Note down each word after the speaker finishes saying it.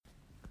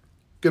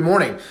Good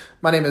morning.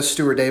 My name is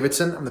Stuart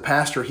Davidson. I'm the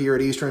pastor here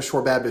at Eastern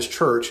Shore Baptist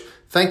Church.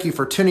 Thank you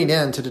for tuning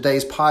in to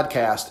today's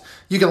podcast.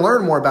 You can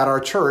learn more about our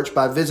church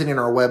by visiting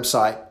our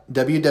website,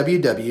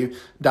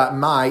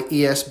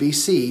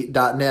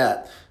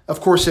 www.myesbc.net. Of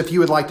course, if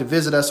you would like to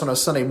visit us on a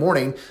Sunday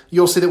morning,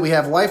 you'll see that we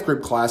have life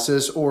group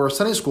classes or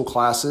Sunday school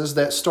classes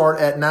that start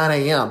at 9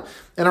 a.m.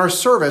 And our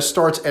service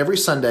starts every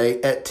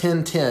Sunday at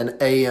 10:10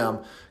 a.m.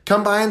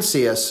 Come by and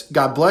see us.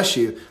 God bless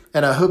you.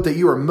 And I hope that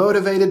you are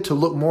motivated to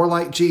look more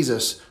like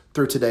Jesus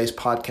through today's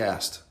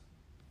podcast.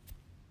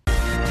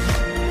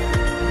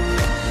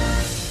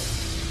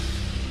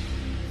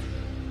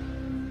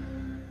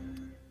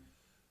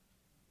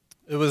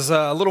 It was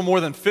a little more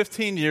than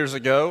 15 years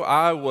ago.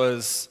 I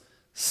was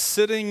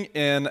sitting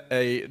in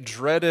a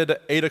dreaded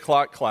 8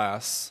 o'clock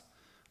class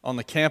on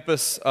the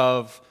campus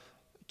of,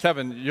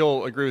 Kevin,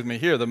 you'll agree with me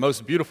here, the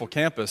most beautiful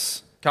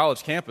campus,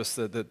 college campus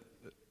that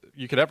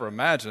you could ever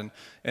imagine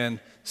in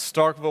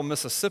Starkville,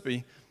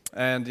 Mississippi.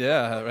 And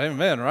yeah,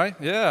 amen, right?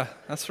 Yeah,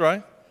 that's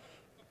right.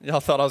 Y'all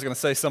thought I was going to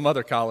say some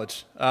other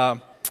college.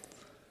 I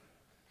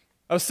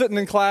was sitting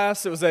in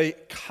class. It was a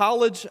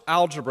college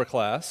algebra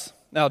class.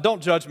 Now,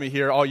 don't judge me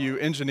here, all you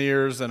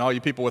engineers and all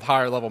you people with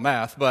higher level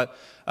math, but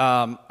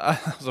I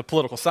was a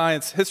political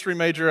science history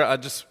major. I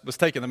just was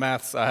taking the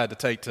maths I had to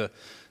take to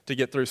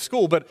get through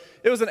school. But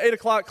it was an 8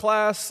 o'clock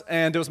class,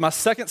 and it was my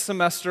second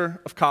semester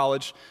of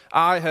college.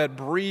 I had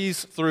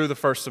breezed through the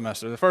first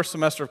semester. The first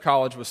semester of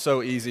college was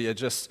so easy.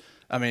 It was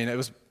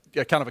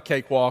kind of a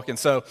cakewalk. And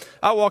so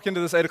I walk into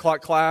this 8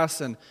 o'clock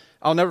class, and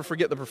I'll never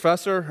forget the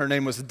professor. Her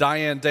name was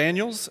Diane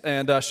Daniels,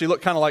 and she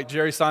looked kind of like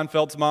Jerry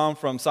Seinfeld's mom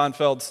from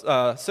Seinfeld's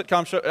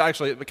sitcom show.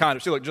 Actually,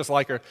 she looked just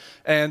like her.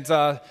 And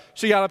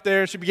she got up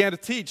there, and she began to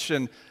teach.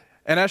 And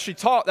as she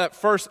taught that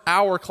first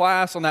hour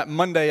class on that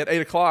Monday at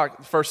 8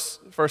 o'clock,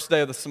 first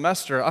day of the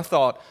semester, I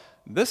thought,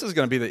 this is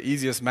going to be the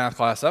easiest math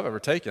class I've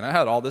ever taken. I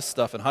had all this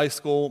stuff in high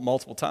school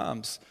multiple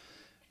times.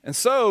 And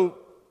so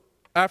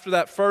after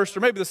that first,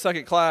 or maybe the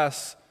second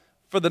class,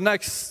 for the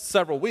next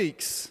several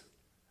weeks,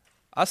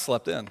 I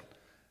slept in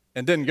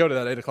and didn't go to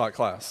that 8 o'clock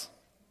class.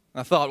 And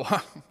I thought,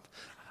 well,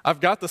 I've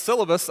got the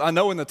syllabus, I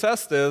know when the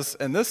test is,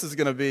 and this is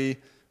going to be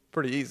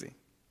pretty easy.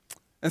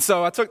 And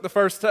so I took the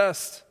first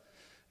test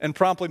and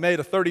promptly made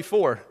a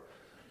 34,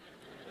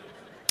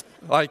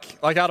 like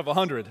out of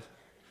 100.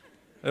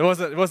 It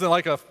wasn't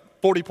like a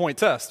 40-point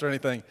test or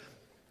anything,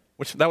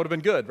 which that would have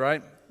been good,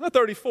 right? A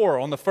 34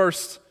 on the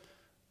first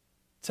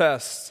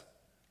test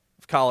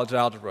of college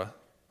algebra.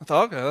 I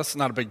thought, okay, that's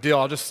not a big deal.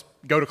 I'll just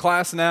go to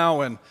class now,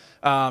 and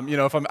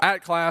if I'm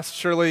at class,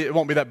 surely it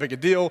won't be that big a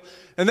deal.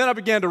 And then I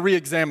began to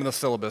re-examine the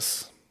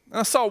syllabus. And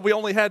I saw we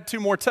only had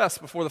 2 more tests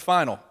before the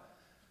final.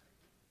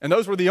 And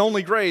those were the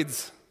only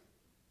grades.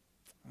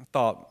 I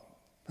thought,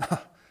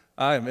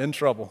 I am in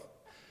trouble.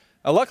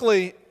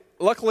 Luckily,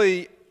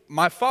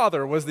 my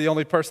father was the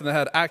only person that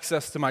had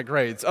access to my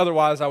grades.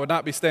 Otherwise, I would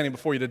not be standing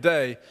before you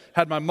today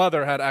had my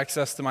mother had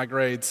access to my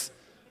grades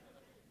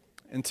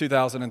in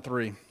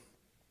 2003.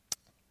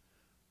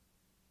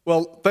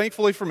 Well,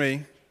 thankfully for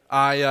me,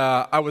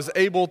 I was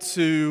able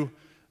to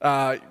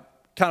kind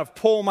of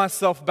pull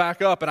myself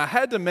back up, and I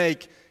had to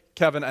make,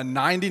 Kevin, a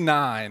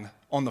 99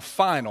 on the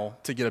final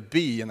to get a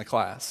B in the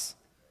class.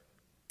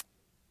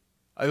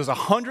 It was a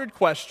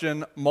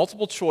 100-question,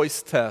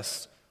 multiple-choice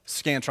test,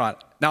 Scantron.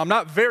 Now, I'm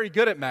not very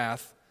good at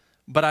math,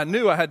 but I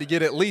knew I had to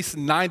get at least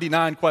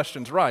 99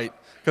 questions right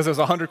because it was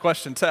a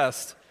 100-question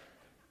test.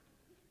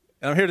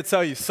 And I'm here to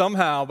tell you,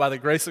 somehow, by the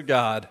grace of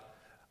God,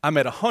 I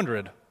made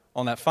 100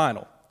 on that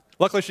final.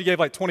 Luckily, she gave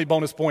like 20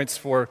 bonus points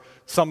for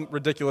some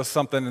ridiculous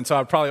something, and so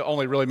I probably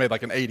only really made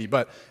like an 80.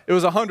 But it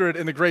was 100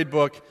 in the grade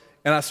book,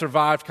 and I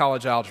survived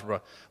college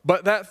algebra.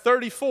 But that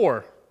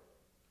 34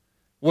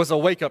 was a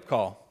wake-up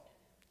call.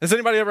 Has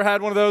anybody ever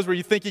had one of those where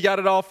you think you got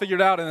it all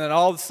figured out, and then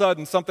all of a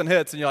sudden something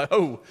hits, and you're like,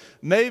 oh,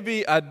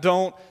 maybe I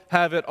don't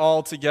have it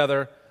all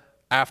together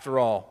after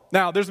all.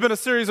 Now, there's been a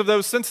series of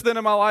those since then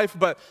in my life,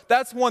 but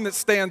that's one that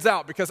stands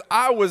out because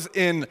I was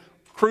in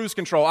cruise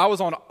control. I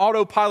was on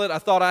autopilot. I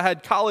thought I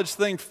had college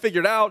thing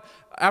figured out.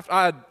 After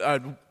I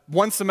had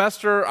one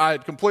semester, I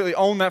had completely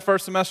owned that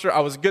first semester. I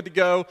was good to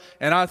go,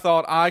 and I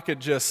thought I could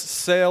just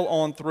sail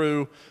on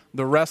through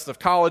the rest of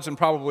college and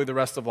probably the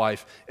rest of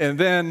life. And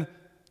then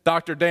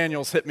Dr.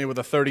 Daniels hit me with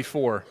a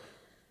 34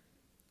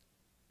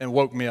 and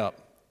woke me up.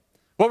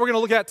 What we're going to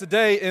look at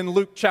today in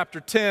Luke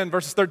chapter 10,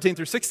 verses 13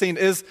 through 16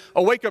 is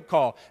a wake-up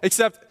call,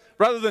 except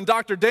rather than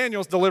Dr.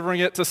 Daniels delivering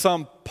it to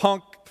some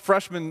punk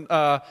freshman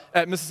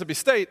at Mississippi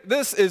State,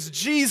 this is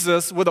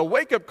Jesus with a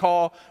wake-up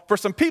call for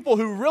some people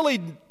who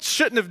really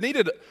shouldn't have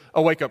needed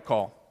a wake-up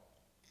call.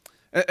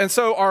 And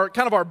so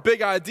our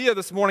big idea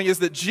this morning is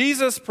that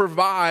Jesus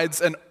provides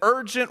an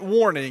urgent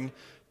warning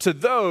to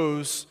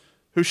those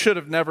who should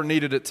have never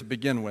needed it to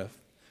begin with.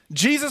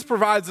 Jesus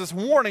provides this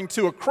warning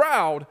to a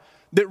crowd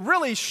that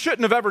really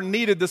shouldn't have ever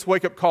needed this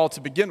wake-up call to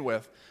begin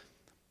with.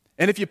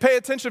 And if you pay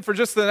attention for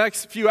just the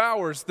next few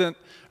hours, then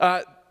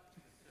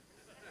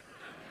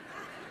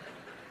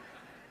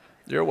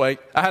you're awake.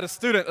 I had a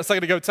student a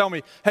second ago tell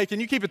me, hey,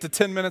 can you keep it to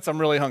 10 minutes? I'm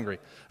really hungry.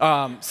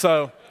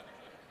 So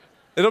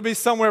It'll be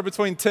somewhere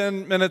between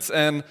 10 minutes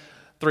and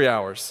 3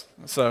 hours.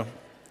 So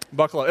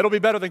buckle up. It'll be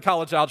better than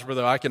college algebra,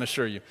 though, I can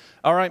assure you.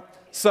 All right?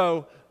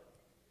 So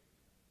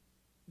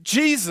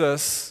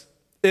Jesus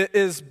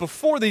is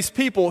before these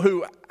people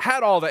who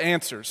had all the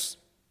answers.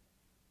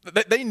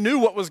 They knew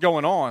what was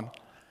going on,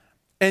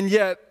 and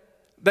yet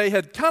they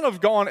had kind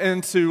of gone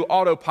into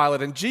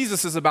autopilot, and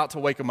Jesus is about to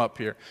wake them up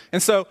here.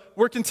 And so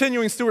we're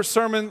continuing Stuart's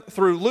sermon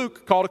through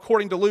Luke, called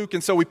According to Luke,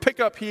 and so we pick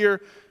up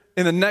here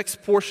in the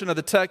next portion of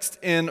the text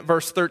in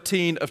verse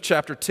 13 of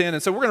chapter 10.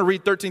 And so we're going to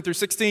read 13 through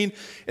 16,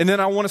 and then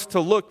I want us to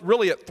look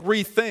really at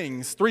three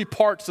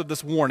parts of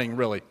this warning,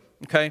 really,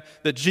 okay,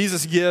 that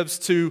Jesus gives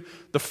to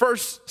the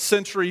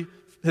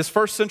his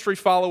first century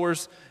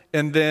followers,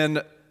 and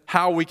then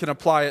how we can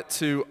apply it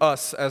to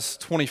us as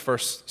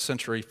 21st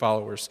century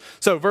followers.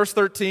 So verse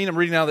 13, I'm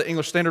reading out of the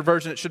English Standard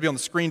Version. It should be on the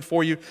screen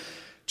for you.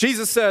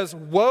 Jesus says,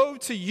 "Woe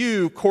to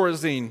you,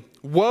 Chorazin!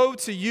 Woe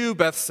to you,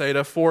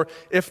 Bethsaida! For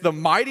if the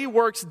mighty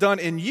works done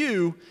in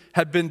you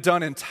had been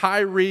done in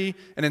Tyre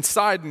and in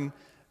Sidon,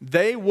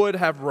 they would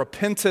have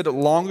repented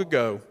long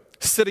ago,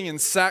 sitting in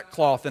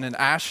sackcloth and in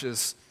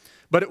ashes.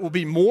 But it will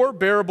be more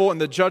bearable in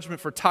the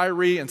judgment for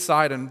Tyre and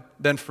Sidon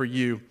than for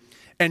you.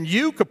 And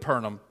you,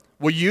 Capernaum,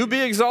 will you be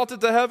exalted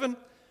to heaven?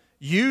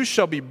 You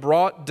shall be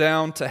brought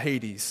down to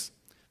Hades.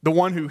 The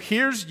one who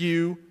hears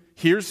you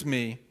hears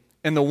me,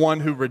 and the one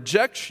who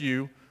rejects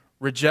you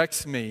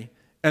rejects me,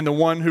 and the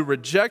one who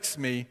rejects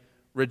me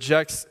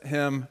rejects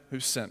him who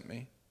sent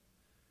me."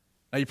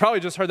 Now, you probably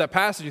just heard that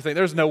passage. You think,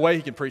 there's no way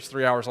he can preach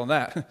 3 hours on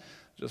that.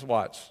 Just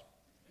watch.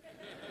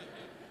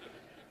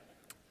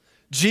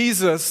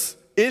 Jesus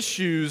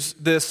issues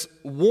this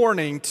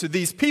warning to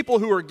these people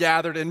who are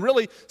gathered, and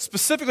really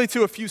specifically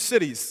to a few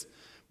cities.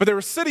 But there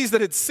were cities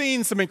that had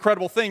seen some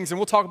incredible things, and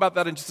we'll talk about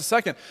that in just a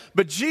second.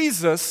 But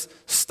Jesus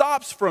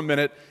stops for a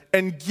minute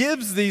and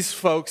gives these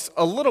folks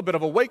a little bit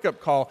of a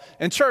wake-up call.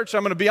 And church,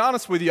 I'm going to be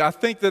honest with you, I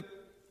think that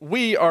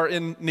we are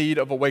in need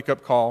of a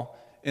wake-up call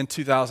in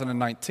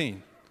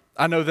 2019.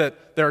 I know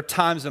that there are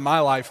times in my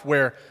life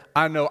where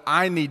I know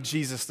I need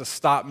Jesus to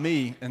stop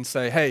me and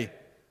say, "Hey,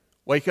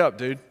 wake up,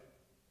 dude.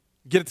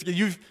 Get it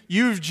together.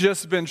 You've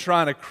just been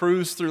trying to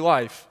cruise through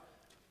life,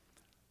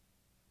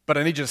 but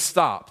I need you to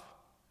stop.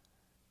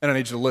 And I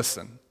need you to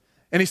listen."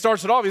 And he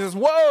starts it off. He says,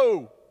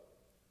 "Woe!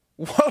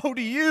 Woe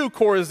to you,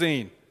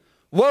 Chorazin!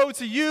 Woe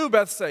to you,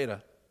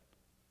 Bethsaida!"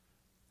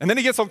 And then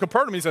he gets on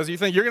Capernaum. He says, "You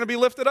think you're going to be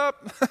lifted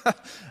up?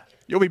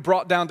 You'll be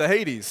brought down to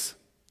Hades."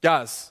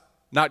 Guys,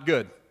 not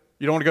good.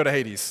 You don't want to go to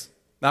Hades.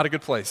 Not a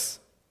good place.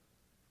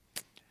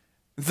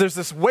 There's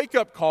this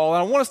wake-up call, and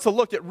I want us to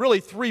look at really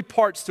three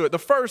parts to it. The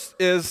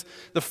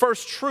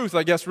first truth,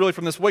 I guess, really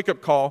from this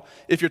wake-up call,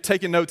 if you're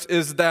taking notes,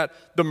 is that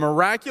the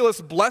miraculous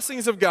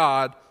blessings of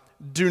God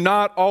do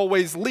not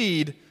always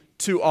lead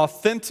to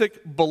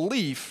authentic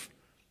belief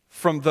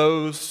from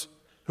those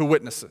who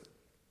witness it.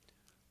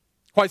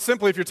 Quite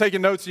simply, if you're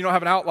taking notes and you don't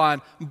have an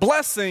outline,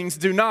 blessings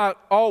do not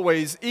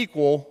always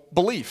equal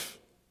belief.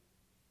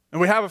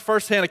 And we have a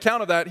firsthand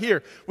account of that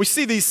here. We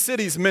see these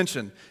cities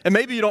mentioned. And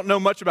maybe you don't know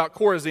much about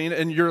Chorazin,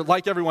 and you're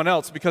like everyone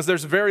else, because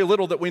there's very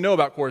little that we know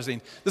about Chorazin.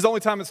 This is the only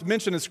time it's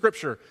mentioned in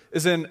Scripture,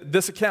 is in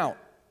this account.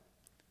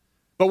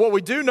 But what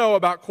we do know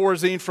about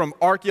Chorazin from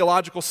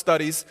archaeological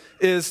studies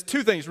is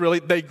two things, really.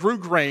 They grew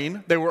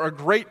grain. They were a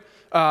great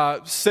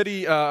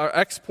city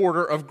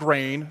exporter of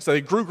grain. So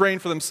they grew grain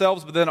for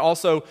themselves, but then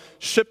also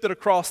shipped it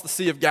across the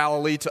Sea of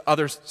Galilee to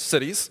other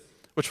cities,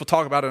 which we'll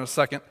talk about in a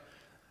second.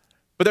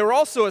 But they were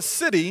also a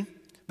city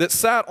that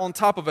sat on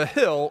top of a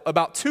hill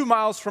about 2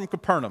 miles from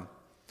Capernaum,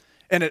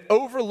 and it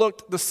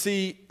overlooked the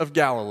Sea of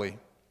Galilee.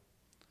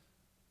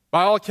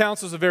 By all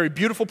accounts, it was a very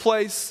beautiful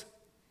place,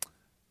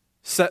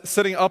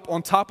 sitting up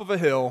on top of a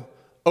hill,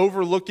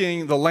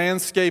 overlooking the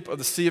landscape of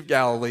the Sea of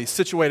Galilee,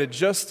 situated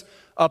just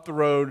up the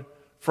road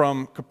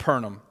from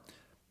Capernaum.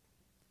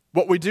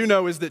 What we do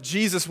know is that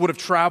Jesus would have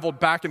traveled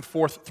back and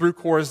forth through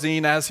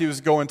Chorazin as he was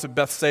going to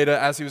Bethsaida,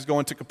 as he was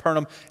going to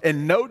Capernaum,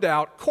 and no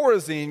doubt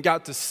Chorazin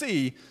got to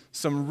see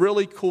some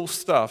really cool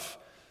stuff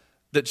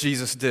that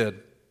Jesus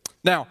did.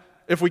 Now,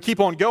 if we keep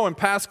on going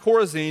past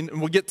Chorazin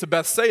and we get to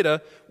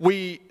Bethsaida,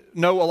 we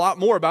know a lot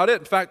more about it.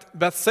 In fact,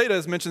 Bethsaida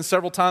is mentioned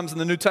several times in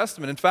the New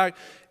Testament. In fact,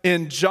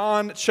 in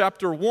John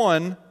chapter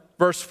 1,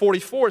 verse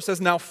 44, it says,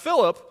 "Now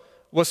Philip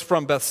was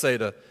from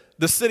Bethsaida,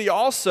 the city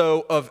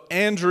also of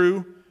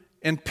Andrew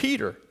and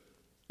Peter."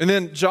 And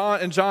then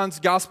in John's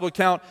gospel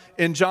account,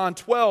 in John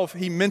 12,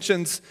 he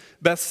mentions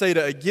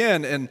Bethsaida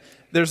again. And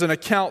there's an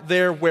account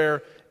there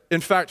where,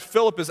 in fact,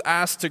 Philip is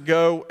asked to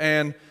go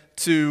and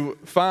to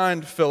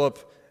find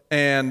Philip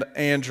and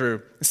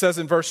Andrew. It says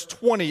in verse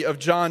 20 of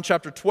John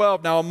chapter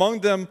 12, "Now among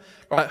them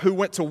who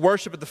went to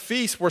worship at the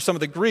feast were some of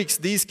the Greeks.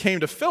 These came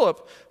to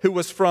Philip, who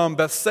was from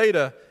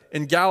Bethsaida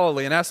in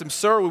Galilee, and asked him,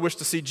 'Sir, we wish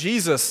to see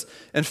Jesus.'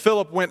 And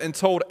Philip went and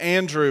told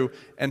Andrew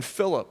and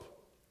Philip."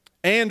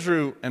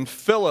 Andrew and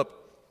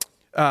Philip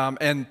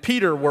and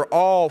Peter were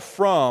all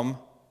from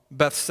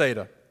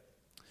Bethsaida.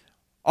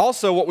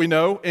 Also, what we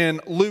know in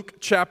Luke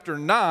chapter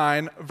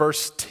 9,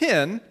 verse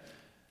 10,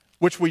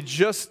 which we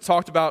just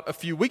talked about a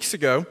few weeks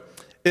ago,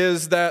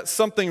 is that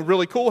something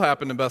really cool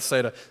happened in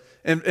Bethsaida.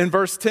 In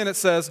verse 10 it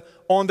says,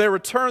 on their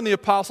return the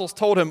apostles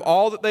told him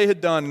all that they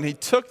had done, and he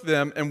took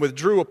them and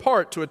withdrew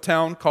apart to a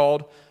town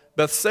called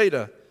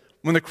Bethsaida.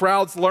 When the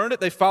crowds learned it,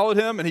 they followed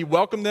him, and he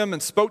welcomed them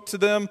and spoke to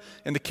them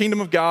in the kingdom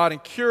of God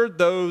and cured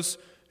those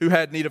who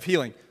had need of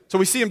healing. So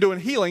we see him doing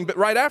healing, but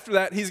right after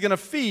that, he's going to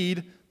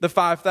feed the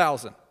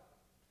 5,000.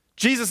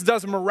 Jesus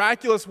does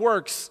miraculous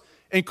works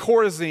in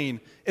Chorazin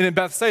and in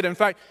Bethsaida. In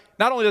fact,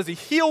 not only does he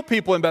heal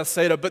people in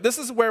Bethsaida, but this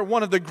is where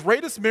one of the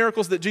greatest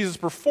miracles that Jesus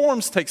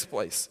performs takes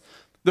place,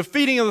 the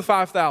feeding of the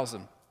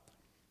 5,000.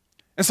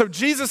 And so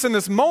Jesus in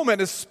this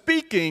moment is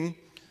speaking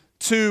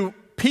to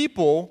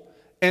people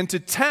and to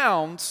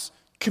towns,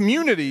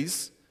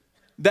 communities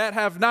that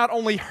have not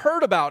only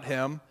heard about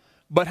him,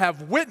 but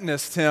have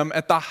witnessed him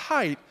at the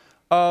height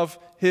of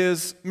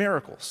his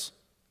miracles.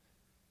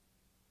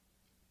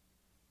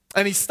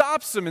 And he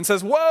stops them and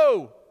says,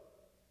 whoa,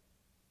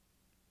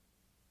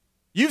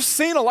 you've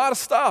seen a lot of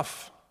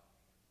stuff.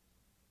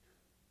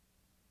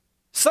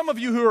 Some of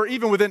you who are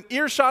even within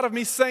earshot of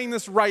me saying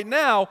this right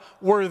now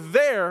were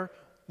there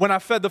when I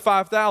fed the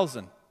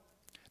 5,000.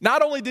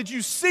 Not only did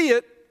you see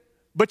it,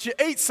 but you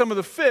ate some of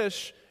the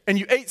fish and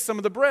you ate some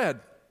of the bread.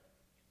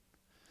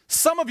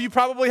 Some of you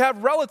probably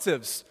have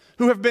relatives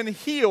who have been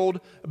healed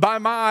by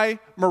my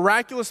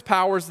miraculous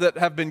powers that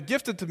have been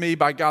gifted to me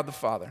by God the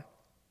Father.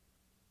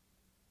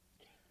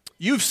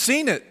 You've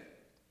seen it.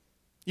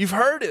 You've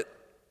heard it.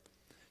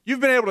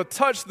 You've been able to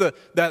touch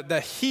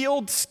the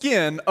healed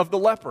skin of the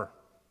leper.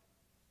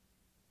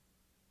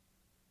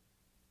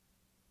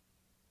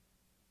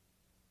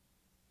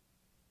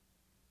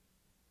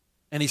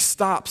 And he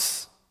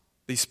stops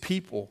these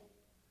people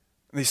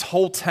and these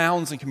whole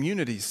towns and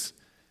communities.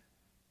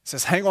 He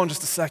says, hang on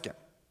just a second.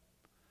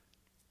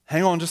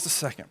 Hang on just a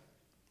second.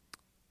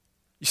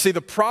 You see,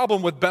 the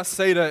problem with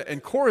Bethsaida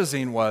and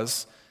Chorazin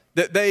was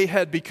that they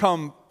had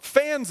become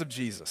fans of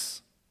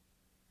Jesus.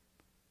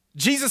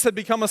 Jesus had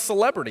become a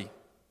celebrity.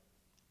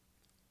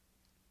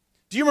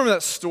 Do you remember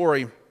that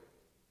story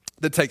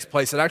that takes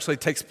place? It actually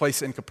takes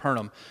place in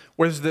Capernaum,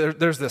 where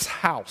there's this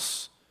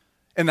house,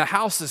 and the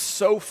house is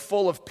so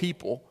full of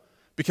people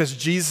because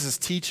Jesus is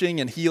teaching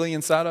and healing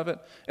inside of it,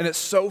 and it's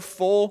so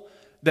full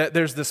that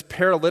there's this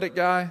paralytic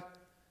guy,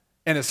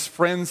 and his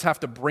friends have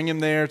to bring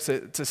him there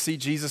to see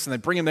Jesus, and they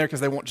bring him there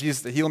because they want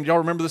Jesus to heal him. Y'all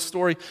remember this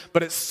story?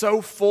 But it's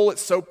so full,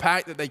 it's so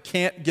packed that they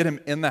can't get him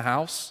in the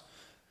house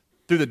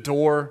through the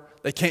door.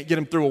 They can't get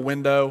him through a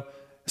window.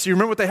 So you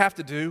remember what they have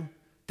to do?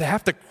 They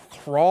have to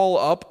crawl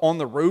up on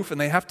the roof,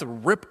 and they have to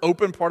rip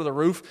open part of the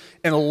roof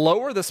and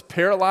lower this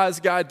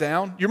paralyzed guy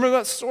down. You remember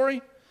that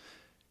story?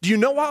 Do you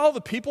know why all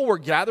the people were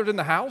gathered in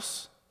the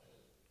house?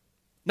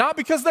 Not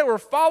because they were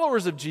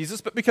followers of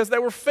Jesus, but because they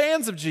were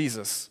fans of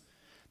Jesus.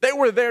 They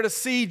were there to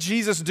see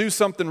Jesus do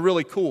something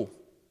really cool.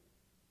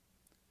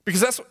 Because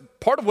that's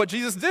part of what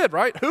Jesus did,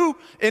 right? Who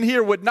in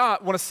here would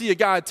not want to see a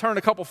guy turn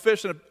a couple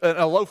fish and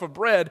a loaf of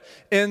bread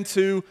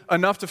into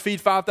enough to feed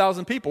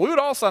 5,000 people? We would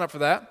all sign up for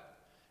that.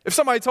 If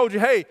somebody told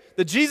you, hey,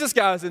 the Jesus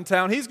guy's in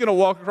town, he's going to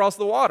walk across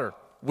the water,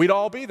 we'd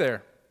all be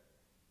there.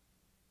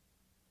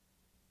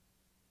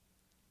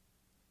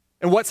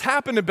 And what's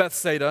happened in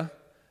Bethsaida,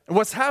 and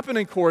what's happened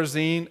in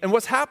Chorazin, and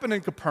what's happened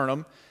in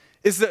Capernaum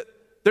is that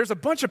there's a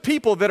bunch of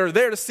people that are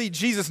there to see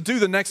Jesus do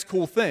the next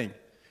cool thing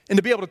and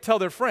to be able to tell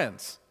their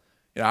friends.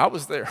 You know, I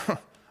was there.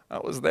 I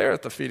was there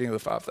at the feeding of the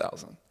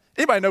 5,000.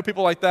 Anybody know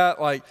people like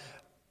that? Like,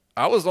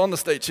 I was on the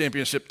state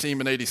championship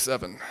team in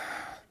 87.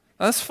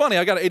 That's funny.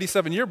 I got an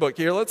 87 yearbook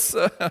here. Let's,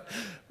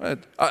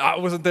 I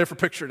wasn't there for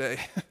picture day.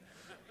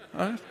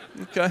 All right,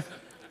 okay.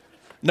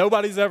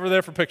 Nobody's ever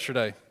there for picture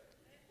day.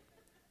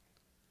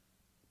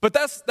 But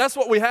that's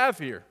what we have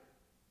here.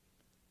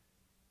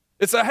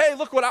 It's a, hey,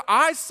 look what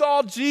I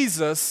saw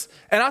Jesus,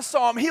 and I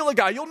saw him heal a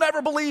guy. You'll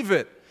never believe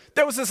it.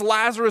 There was this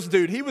Lazarus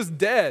dude. He was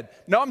dead.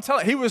 No, I'm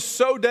telling you, he was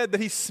so dead that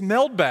he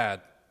smelled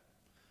bad.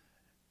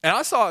 And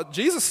I saw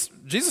Jesus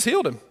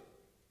healed him.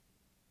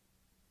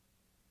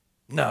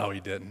 No,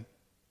 he didn't.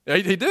 Yeah,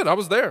 he did. I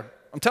was there.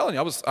 I'm telling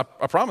you,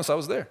 I promise I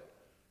was there.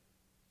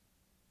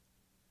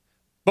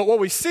 But what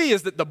we see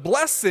is that the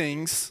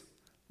blessings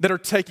that are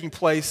taking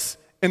place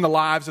in the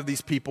lives of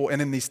these people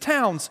and in these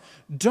towns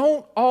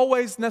don't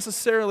always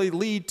necessarily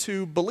lead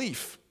to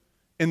belief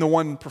in the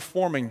one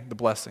performing the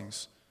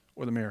blessings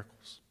or the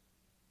miracles.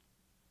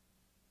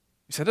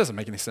 You say, it doesn't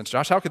make any sense,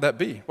 Josh. How could that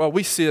be? Well,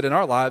 we see it in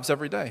our lives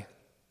every day.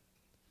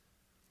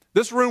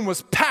 This room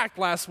was packed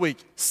last week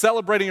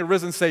celebrating a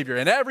risen Savior.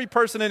 And every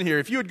person in here,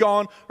 if you had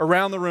gone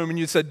around the room and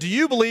you said, do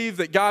you believe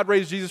that God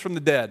raised Jesus from the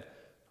dead?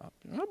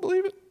 I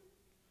believe it.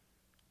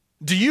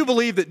 Do you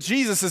believe that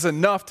Jesus is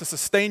enough to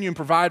sustain you and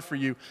provide for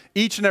you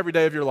each and every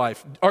day of your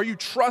life? Are you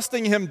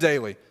trusting him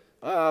daily?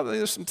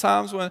 There's some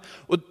times when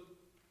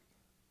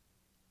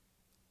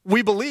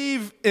we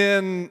believe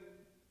in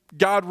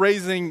God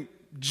raising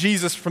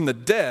Jesus from the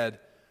dead,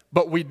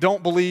 but we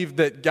don't believe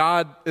that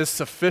God is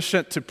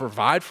sufficient to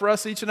provide for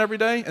us each and every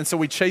day, and so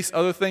we chase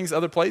other things,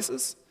 other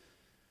places.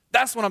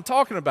 That's what I'm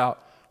talking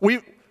about.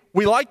 We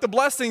like the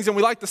blessings and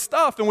we like the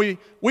stuff, and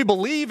we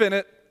believe in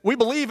it we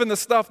believe in the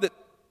stuff that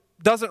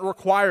doesn't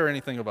require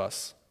anything of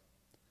us.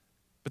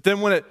 But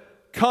then when it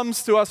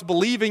comes to us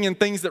believing in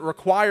things that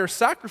require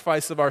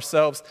sacrifice of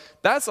ourselves,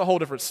 that's a whole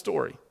different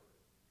story.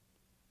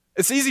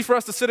 It's easy for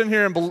us to sit in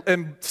here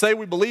and say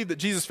we believe that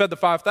Jesus fed the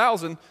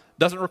 5,000,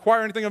 doesn't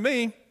require anything of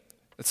me.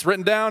 It's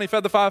written down, he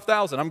fed the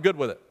 5,000, I'm good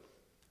with it.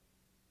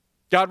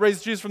 God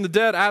raised Jesus from the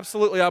dead,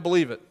 absolutely, I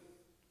believe it.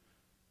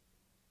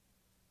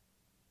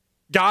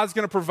 God's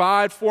going to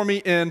provide for me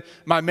in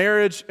my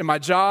marriage, in my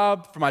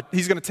job,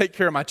 he's going to take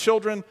care of my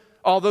children,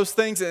 all those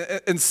things.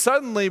 And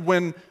suddenly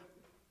when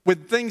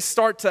things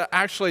start to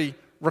actually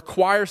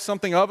require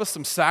something of us,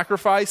 some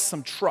sacrifice,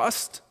 some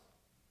trust,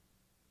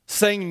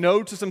 saying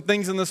no to some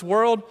things in this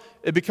world,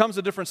 it becomes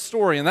a different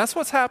story. And that's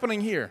what's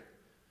happening here. And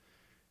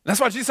that's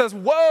why Jesus says,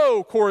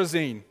 whoa,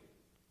 Chorazin.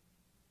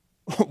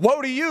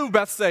 Woe to you,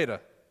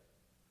 Bethsaida.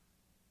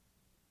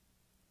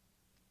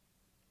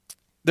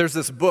 There's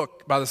this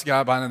book by this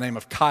guy by the name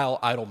of Kyle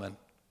Idleman.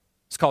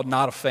 It's called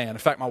Not a Fan. In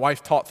fact, my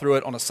wife taught through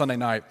it on a Sunday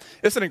night.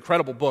 It's an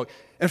incredible book.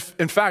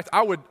 In fact,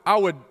 I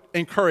would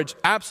encourage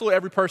absolutely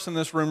every person in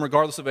this room,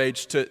 regardless of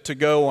age, to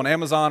go on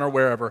Amazon or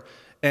wherever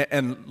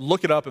and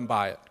look it up and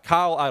buy it.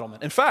 Kyle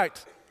Idleman. In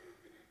fact,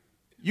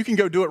 you can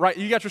go do it right.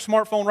 You got your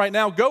smartphone right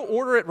now. Go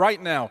order it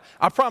right now.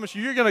 I promise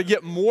you're going to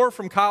get more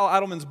from Kyle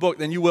Idleman's book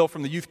than you will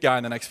from the youth guy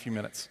in the next few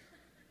minutes.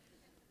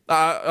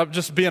 I'm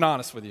just being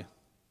honest with you.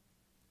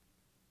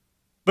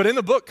 But in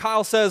the book,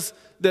 Kyle says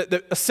that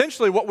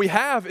essentially what we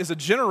have is a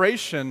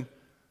generation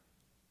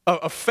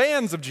of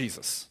fans of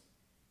Jesus.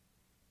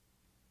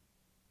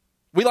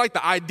 We like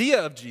the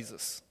idea of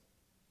Jesus.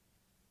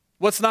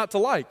 What's not to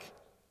like?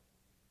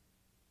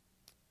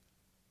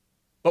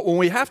 But when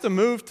we have to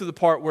move to the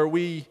part where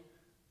we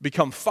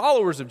become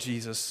followers of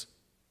Jesus,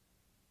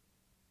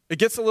 it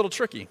gets a little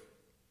tricky.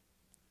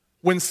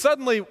 When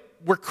suddenly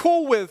we're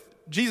cool with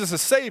Jesus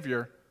as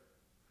Savior,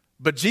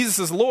 but Jesus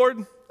as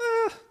Lord,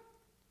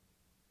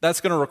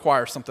 that's going to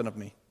require something of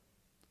me.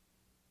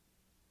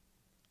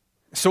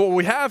 So what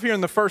we have here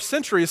in the first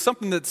century is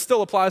something that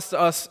still applies to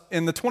us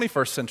in the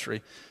 21st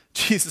century.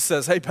 Jesus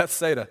says, hey,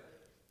 Bethsaida,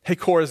 hey,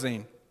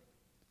 Chorazin,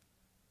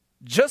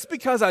 just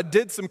because I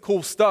did some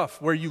cool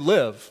stuff where you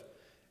live,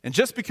 and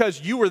just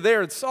because you were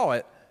there and saw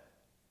it,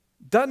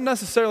 doesn't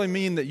necessarily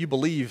mean that you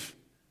believe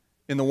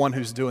in the one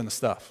who's doing the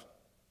stuff.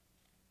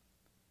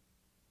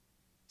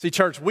 See,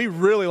 church, we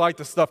really like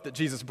the stuff that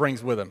Jesus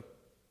brings with him.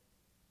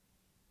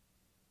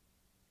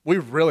 We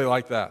really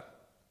like that.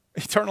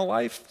 Eternal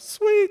life,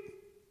 sweet.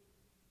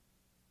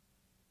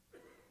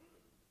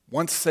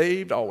 Once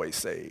saved, always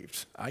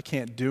saved. I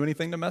can't do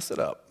anything to mess it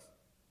up.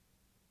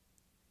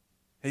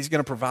 He's going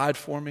to provide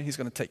for me. He's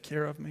going to take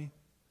care of me.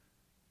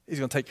 He's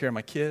going to take care of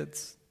my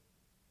kids.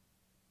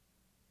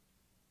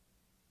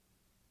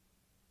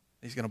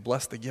 He's going to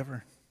bless the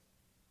giver.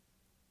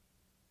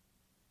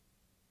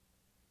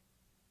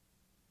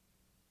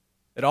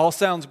 It all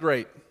sounds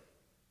great.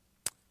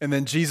 And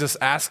then Jesus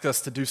asks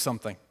us to do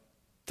something,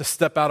 to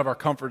step out of our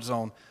comfort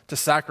zone, to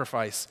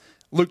sacrifice.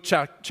 Luke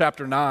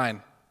chapter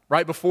 9,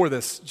 right before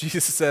this,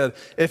 Jesus said,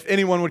 if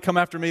anyone would come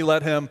after me,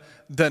 let him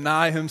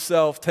deny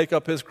himself, take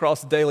up his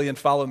cross daily and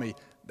follow me.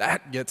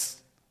 That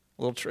gets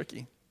a little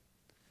tricky.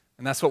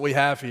 And that's what we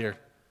have here.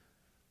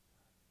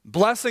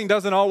 Blessing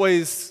doesn't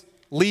always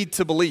lead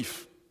to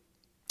belief.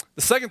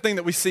 The second thing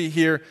that we see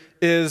here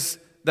is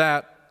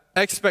that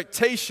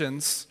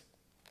expectations,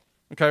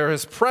 or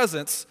his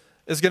presence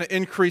is going to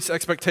increase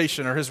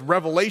expectation, or his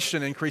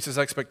revelation increases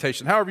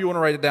expectation. However you want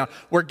to write it down.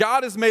 Where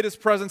God has made his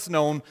presence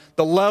known,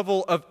 the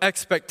level of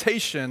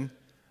expectation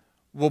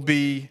will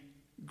be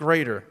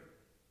greater.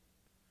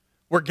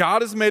 Where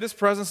God has made his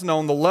presence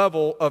known, the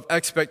level of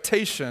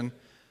expectation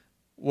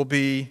will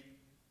be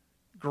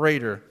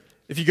greater.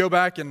 If you go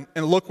back and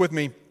look with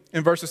me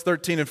in verses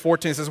 13 and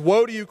 14, it says,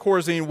 woe to you,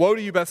 Chorazin, woe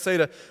to you,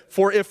 Bethsaida,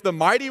 for if the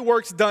mighty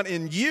works done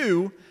in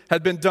you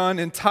had been done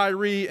in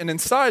Tyre and in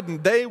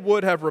Sidon, they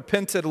would have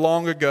repented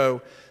long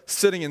ago,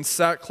 sitting in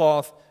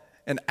sackcloth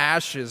and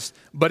ashes.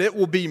 But it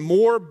will be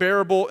more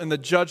bearable in the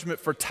judgment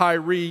for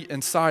Tyre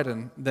and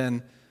Sidon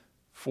than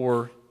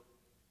for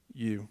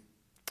you.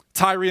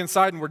 Tyre and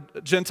Sidon were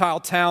Gentile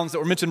towns that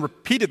were mentioned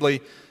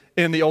repeatedly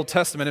in the Old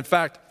Testament. In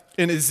fact,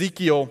 in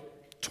Ezekiel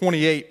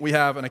 28, we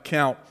have an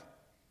account.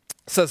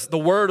 It says, the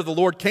word of the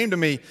Lord came to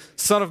me,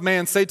 Son of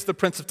man, say to the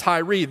prince of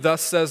Tyre,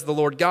 thus says the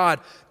Lord God,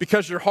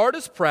 because your heart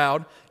is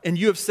proud, and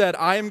you have said,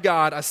 I am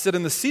God, I sit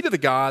in the seat of the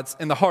gods,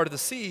 in the heart of the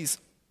seas,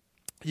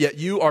 yet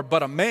you are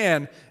but a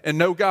man and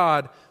no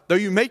God. Though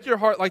you make your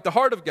heart like the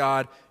heart of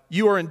God,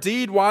 you are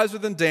indeed wiser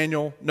than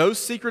Daniel. No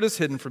secret is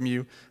hidden from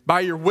you. By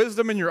your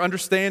wisdom and your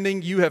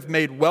understanding, you have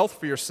made wealth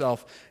for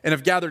yourself and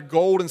have gathered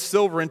gold and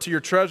silver into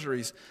your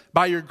treasuries.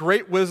 By your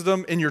great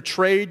wisdom in your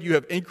trade, you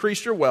have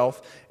increased your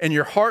wealth, and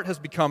your heart has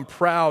become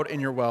proud in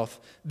your wealth.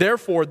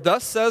 Therefore,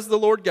 thus says the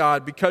Lord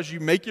God, because you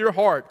make your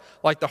heart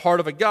like the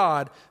heart of a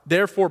god,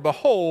 therefore,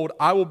 behold,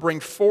 I will bring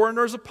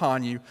foreigners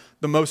upon you,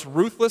 the most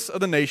ruthless of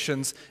the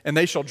nations, and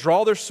they shall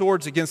draw their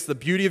swords against the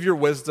beauty of your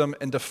wisdom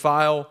and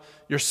defile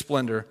your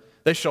splendor.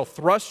 They shall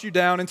thrust you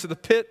down into the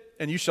pit,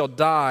 and you shall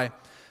die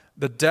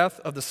the death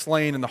of the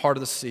slain in the heart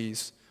of the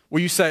seas. Will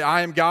you say,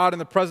 I am God in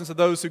the presence of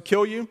those who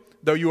kill you,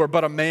 though you are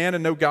but a man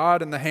and no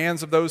God in the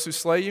hands of those who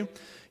slay you?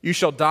 You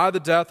shall die the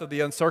death of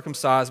the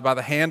uncircumcised by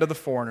the hand of the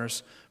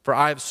foreigners, for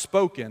I have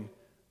spoken,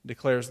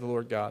 declares the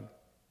Lord God.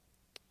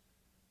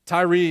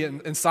 Tyre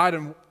and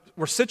Sidon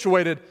were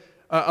situated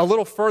a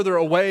little further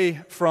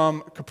away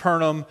from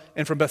Capernaum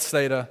and from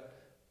Bethsaida,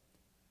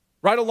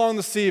 right along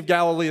the Sea of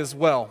Galilee as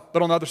well,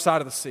 but on the other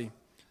side of the sea.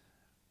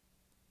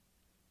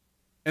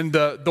 And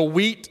the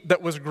wheat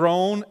that was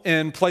grown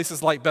in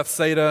places like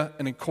Bethsaida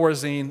and in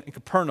Chorazin and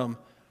Capernaum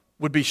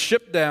would be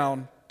shipped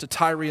down to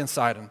Tyre and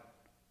Sidon.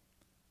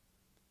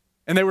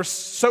 And they were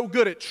so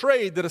good at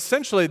trade that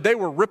essentially they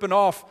were ripping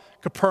off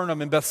Capernaum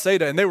and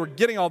Bethsaida, and they were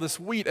getting all this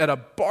wheat at a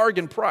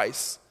bargain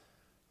price.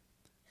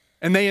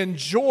 And they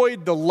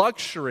enjoyed the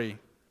luxury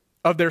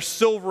of their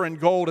silver and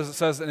gold, as it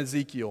says in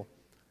Ezekiel.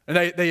 And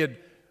they had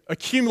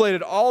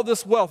accumulated all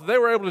this wealth. They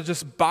were able to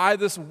just buy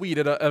this wheat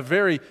at a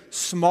very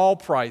small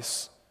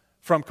price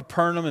from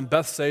Capernaum and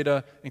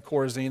Bethsaida and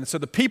Chorazin. And so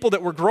the people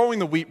that were growing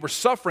the wheat were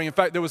suffering. In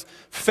fact, there was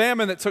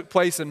famine that took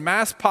place and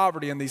mass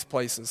poverty in these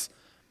places.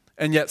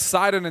 And yet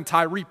Sidon and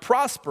Tyre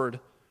prospered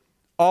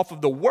off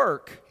of the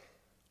work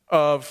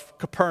of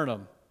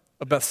Capernaum,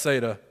 of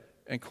Bethsaida,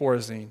 and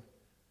Chorazin.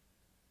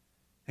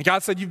 And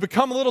God said, you've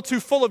become a little too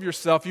full of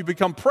yourself. You've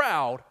become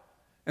proud.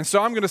 And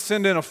so I'm going to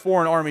send in a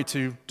foreign army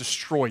to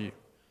destroy you.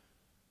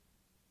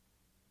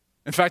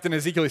 In fact, in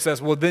Ezekiel, he says,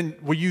 well, then,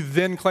 will you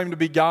then claim to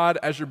be God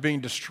as you're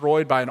being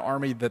destroyed by an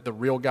army that the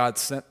real God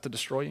sent to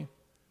destroy you?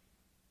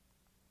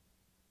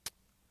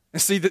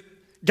 And see that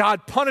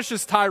God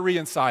punishes Tyre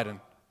and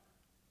Sidon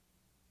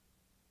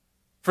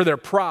for their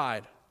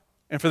pride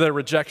and for their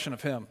rejection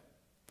of him.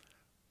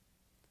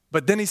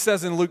 But then he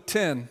says in Luke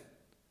 10,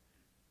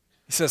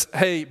 he says,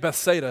 hey,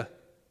 Bethsaida,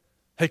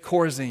 hey,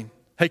 Chorazin,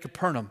 hey,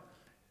 Capernaum,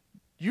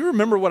 do you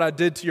remember what I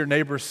did to your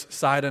neighbors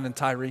Sidon and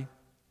Tyre?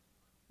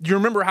 Do you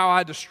remember how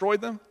I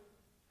destroyed them?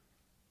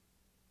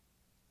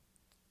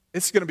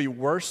 It's going to be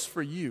worse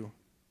for you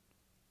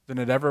than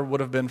it ever would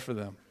have been for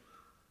them.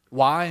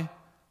 Why?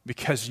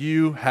 Because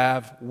you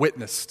have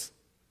witnessed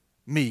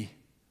me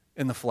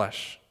in the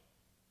flesh.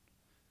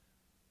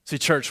 See,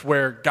 church,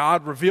 where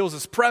God reveals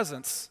his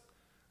presence,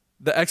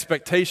 the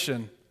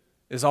expectation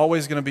is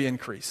always going to be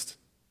increased.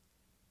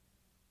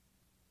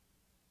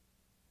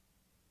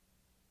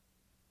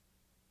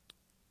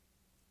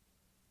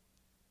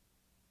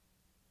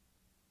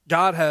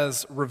 God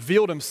has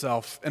revealed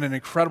himself in an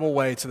incredible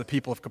way to the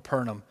people of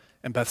Capernaum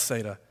and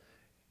Bethsaida,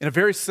 in a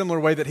very similar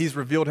way that he's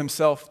revealed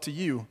himself to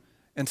you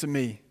and to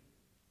me.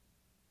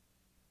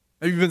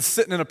 Maybe you've been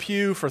sitting in a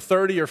pew for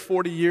 30 or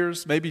 40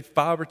 years, maybe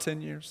 5 or 10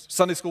 years,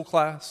 Sunday school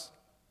class.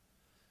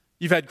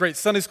 You've had great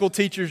Sunday school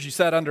teachers. You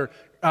sat under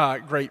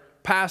great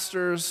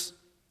pastors.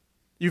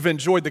 You've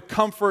enjoyed the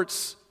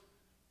comforts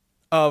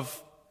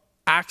of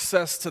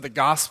access to the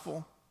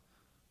gospel,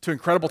 to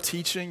incredible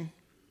teaching.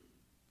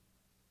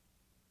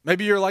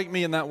 Maybe you're like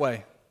me in that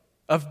way.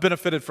 I've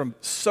benefited from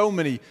so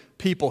many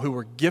people who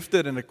were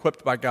gifted and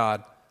equipped by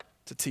God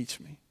to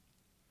teach me.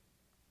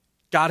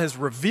 God has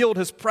revealed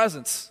his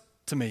presence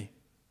to me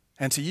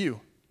and to you.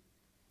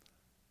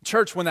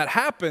 Church, when that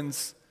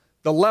happens,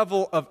 the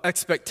level of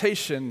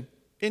expectation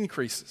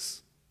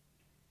increases.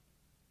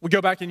 We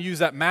go back and use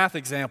that math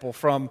example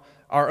from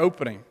our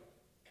opening.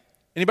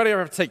 Anybody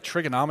ever have to take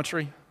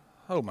trigonometry?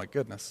 Oh my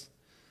goodness.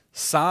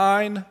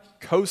 Sine,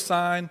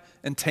 cosine,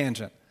 and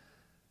tangent.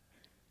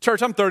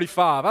 Church, I'm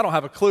 35. I don't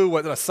have a clue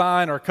what a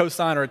sine or a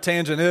cosine or a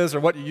tangent is or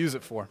what you use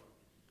it for.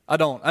 I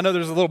don't. I know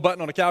there's a little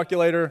button on a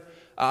calculator.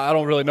 I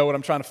don't really know what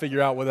I'm trying to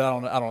figure out with it.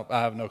 I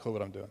have no clue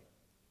what I'm doing,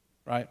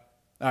 right?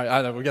 All right,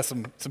 I know we got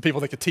some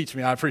people that could teach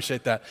me. I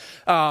appreciate that.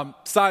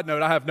 Side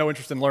note, I have no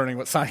interest in learning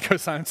what sine,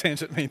 cosine, and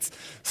tangent means.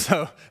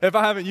 So if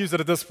I haven't used it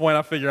at this point,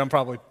 I figure I'm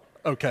probably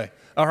okay,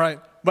 all right?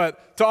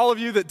 But to all of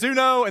you that do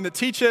know and that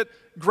teach it,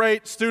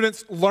 great.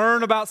 Students,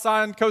 learn about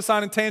sine,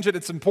 cosine, and tangent.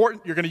 It's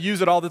important. You're going to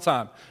use it all the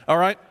time, all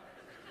right?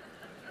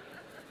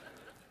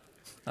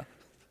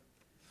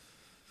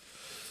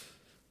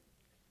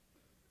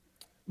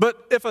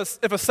 But if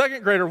a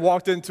second grader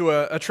walked into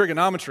a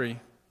trigonometry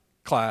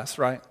class,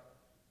 right,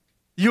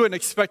 you wouldn't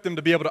expect them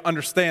to be able to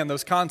understand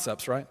those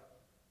concepts, right?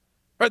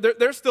 Right?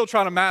 They're still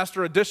trying to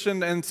master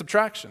addition and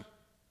subtraction.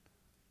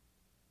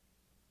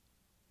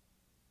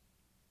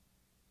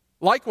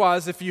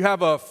 Likewise, if you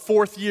have a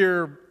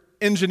fourth-year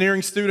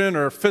engineering student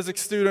or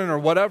physics student or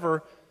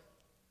whatever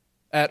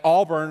at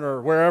Auburn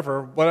or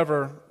wherever,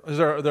 whatever,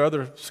 are there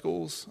other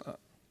schools?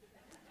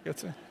 Get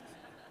to?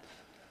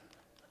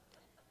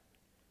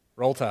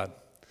 Roll Tide.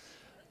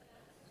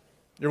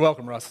 You're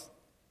welcome, Russ.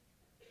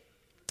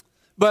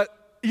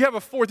 But you have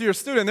a fourth-year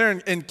student, they're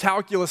in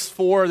Calculus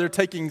 4, they're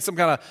taking some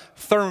kind of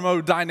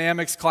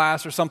thermodynamics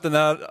class or something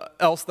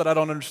else that I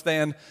don't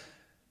understand.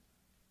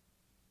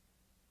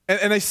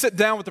 And they sit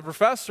down with the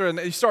professor and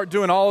they start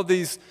doing all of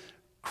these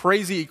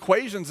crazy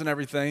equations and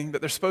everything that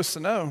they're supposed to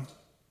know.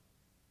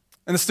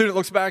 And the student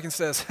looks back and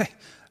says,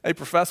 hey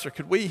professor,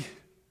 could we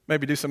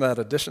maybe do some of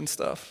that addition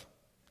stuff?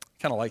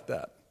 Kind of like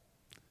that.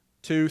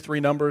 2, 3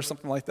 numbers,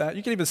 something like that.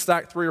 You can even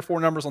stack 3 or 4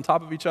 numbers on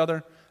top of each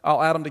other.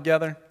 I'll add them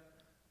together.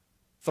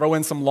 Throw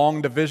in some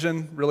long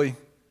division, really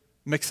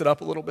mix it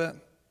up a little bit.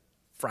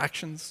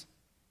 Fractions.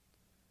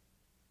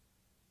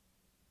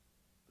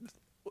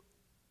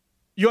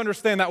 You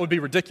understand that would be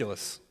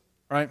ridiculous,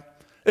 right?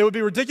 It would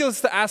be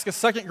ridiculous to ask a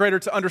second grader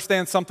to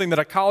understand something that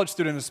a college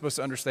student is supposed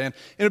to understand.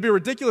 It would be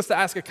ridiculous to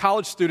ask a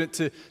college student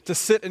to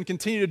sit and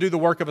continue to do the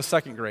work of a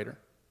second grader.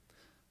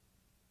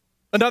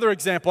 Another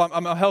example,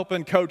 I'm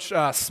helping Coach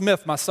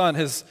Smith, my son,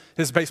 his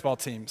baseball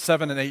team,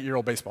 7 and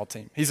 8-year-old baseball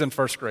team. He's in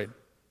first grade,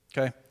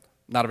 okay?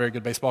 Not a very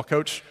good baseball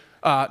coach,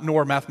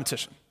 nor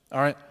mathematician,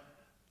 all right?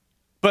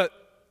 But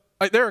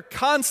there are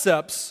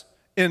concepts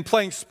in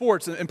playing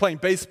sports and playing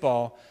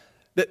baseball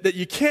that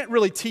you can't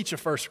really teach a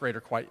first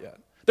grader quite yet.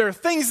 There are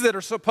things that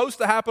are supposed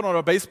to happen on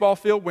a baseball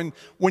field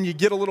when you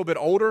get a little bit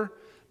older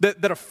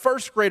that a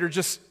first grader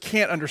just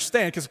can't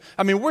understand. Because,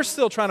 we're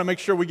still trying to make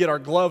sure we get our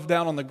glove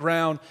down on the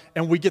ground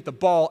and we get the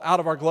ball out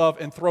of our glove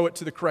and throw it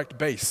to the correct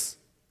base,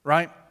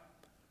 right?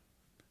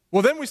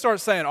 Well, then we start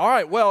saying, all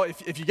right, well,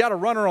 if you got a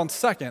runner on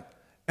second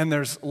and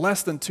there's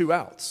less than 2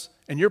 outs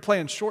and you're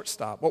playing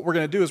shortstop, what we're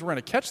going to do is we're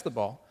going to catch the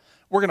ball,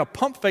 we're going to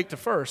pump fake to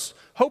first,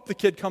 hope the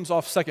kid comes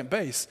off second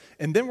base,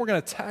 and then we're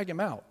going to tag him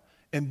out,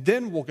 and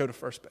then we'll go to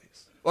first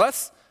base. Well,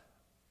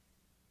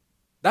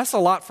 that's a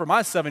lot for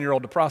my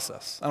 7-year-old to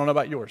process. I don't know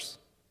about yours.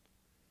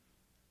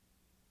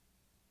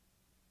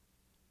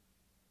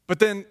 But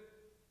then,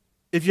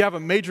 if you have a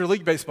Major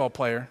League Baseball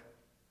player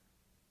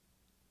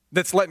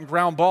that's letting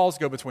ground balls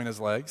go between his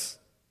legs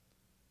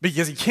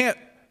because he can't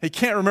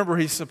remember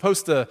he's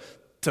supposed to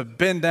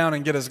bend down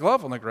and get his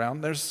glove on the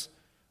ground, there's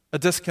a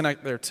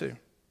disconnect there too.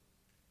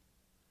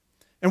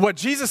 And what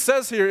Jesus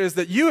says here is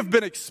that you have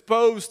been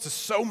exposed to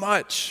so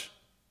much.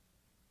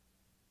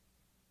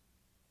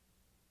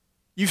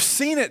 You've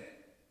seen it.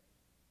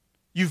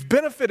 You've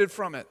benefited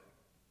from it.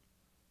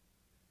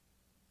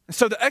 And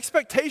so the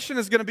expectation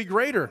is going to be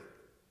greater.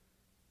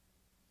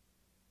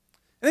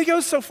 And he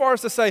goes so far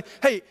as to say,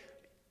 hey,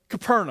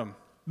 Capernaum,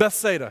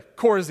 Bethsaida,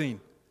 Chorazin,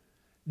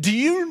 do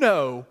you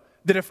know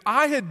that if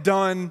I had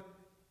done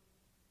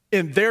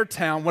in their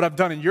town what I've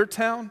done in your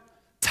town,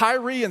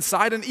 Tyre and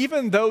Sidon,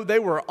 even though they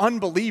were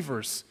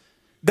unbelievers,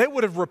 they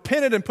would have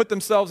repented and put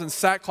themselves in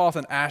sackcloth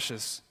and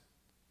ashes.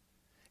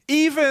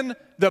 Even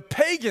the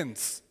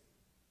pagans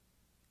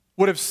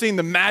would have seen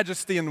the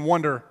majesty and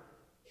wonder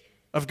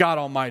of God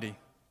Almighty,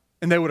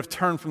 and they would have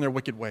turned from their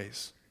wicked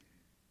ways.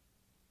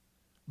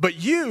 But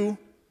you,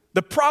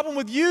 the problem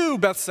with you,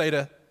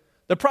 Bethsaida,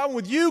 the problem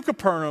with you,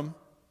 Capernaum,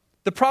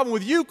 the problem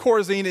with you,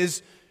 Chorazin,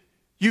 is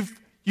you've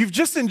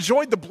just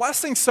enjoyed the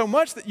blessing so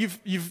much that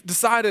you've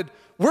decided,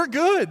 we're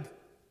good.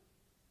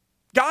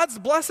 God's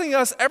blessing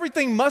us.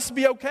 Everything must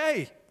be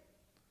okay.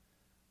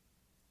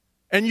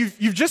 And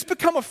you've just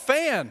become a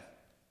fan.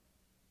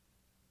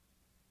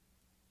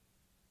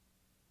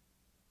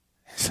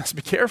 He says,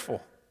 be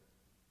careful.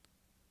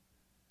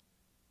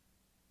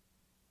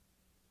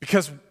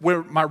 Because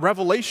where my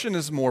revelation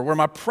is more, where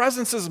my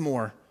presence is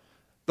more,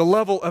 the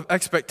level of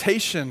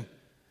expectation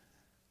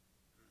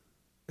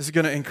is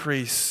going to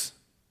increase.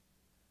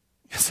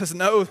 He says,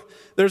 no,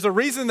 there's a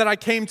reason that I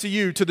came to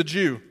you, to the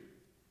Jew.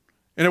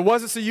 And it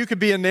wasn't so you could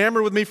be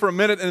enamored with me for a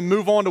minute and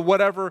move on to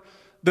whatever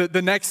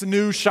the next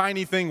new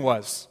shiny thing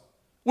was.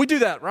 We do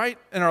that, right,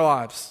 in our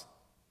lives.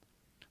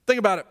 Think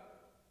about it.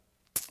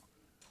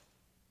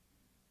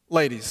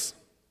 Ladies,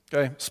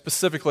 okay,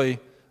 specifically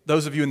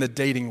those of you in the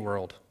dating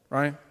world,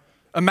 right?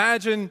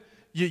 Imagine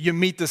you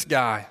meet this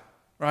guy,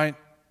 right?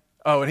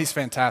 Oh, and he's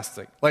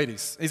fantastic.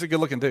 Ladies, he's a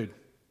good-looking dude.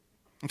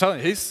 I'm telling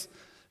you,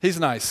 he's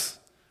nice.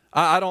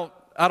 I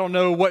don't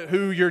know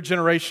who your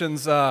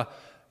generation's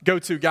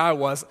go-to guy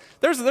was.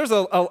 There's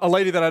a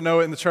lady that I know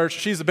in the church.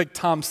 She's a big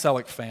Tom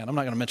Selleck fan. I'm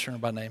not going to mention her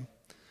by name.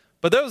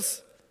 But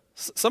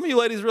some of you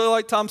ladies really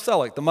like Tom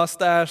Selleck, the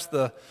mustache,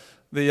 the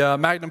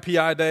Magnum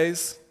PI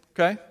days,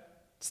 okay?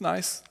 It's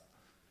nice.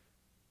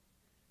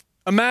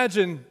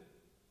 Imagine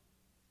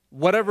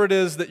whatever it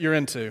is that you're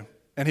into,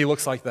 and he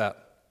looks like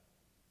that.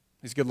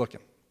 He's good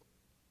looking.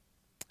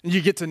 And you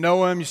get to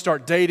know him, you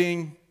start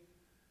dating,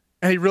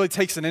 and he really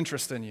takes an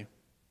interest in you,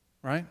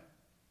 right?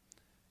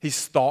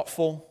 He's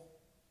thoughtful.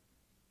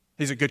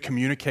 He's a good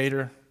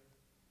communicator.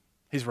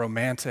 He's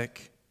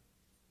romantic.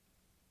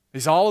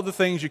 He's all of the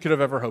things you could have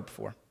ever hoped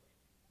for.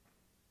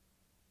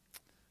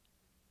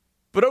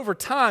 But over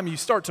time, you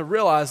start to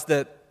realize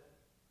that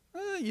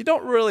you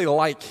don't really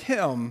like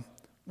him.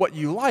 What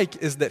you like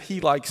is that he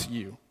likes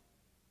you.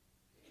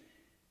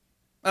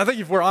 I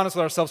think if we're honest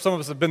with ourselves, some of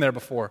us have been there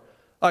before.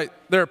 Like,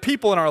 there are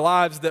people in our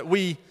lives that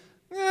we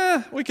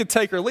could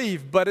take or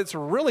leave, but it's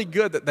really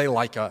good that they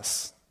like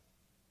us.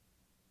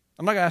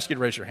 I'm not going to ask you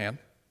to raise your hand.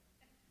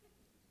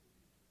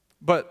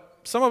 But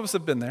some of us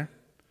have been there.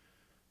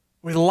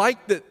 We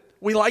like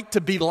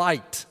to be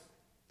liked,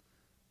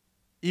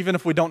 even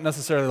if we don't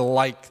necessarily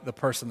like the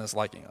person that's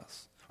liking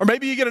us. Or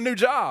maybe you get a new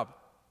job,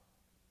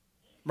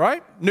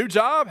 right? New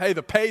job, hey,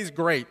 the pay's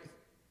great.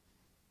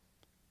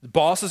 The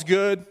boss is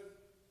good.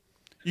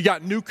 You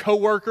got new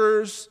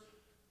coworkers.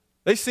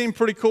 They seem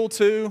pretty cool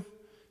too.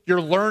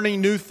 You're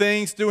learning new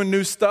things, doing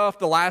new stuff.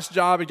 The last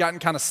job had gotten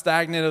kind of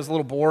stagnant. It was a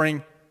little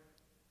boring.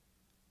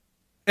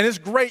 And it's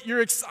great.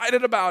 You're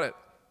excited about it.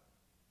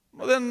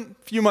 Well, then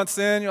a few months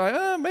in, you're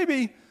like,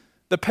 maybe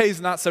the pay's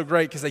not so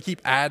great because they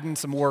keep adding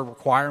some more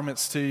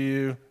requirements to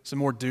you, some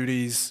more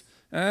duties.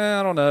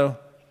 I don't know.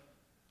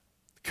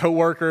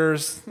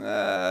 Coworkers,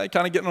 kind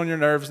of getting on your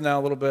nerves now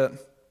a little bit.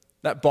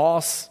 That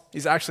boss,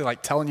 he's actually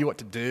like telling you what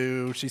to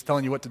do. She's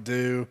telling you what to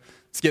do.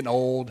 It's getting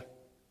old.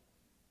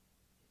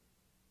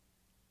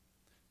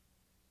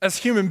 As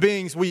human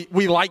beings, we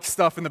like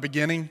stuff in the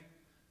beginning,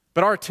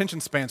 but our attention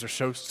spans are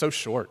so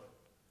short.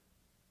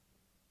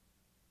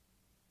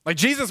 Like,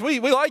 Jesus, we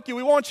like you,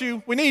 we want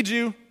you, we need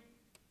you.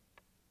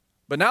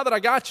 But now that I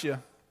got you,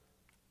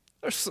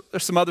 there's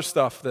some other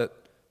stuff that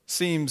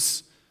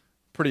seems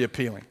pretty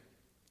appealing.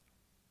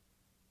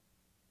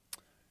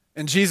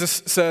 And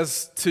Jesus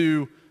says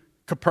to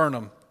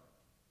Capernaum,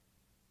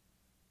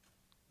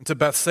 and to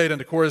Bethsaida and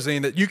to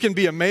Chorazin, that you can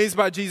be amazed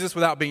by Jesus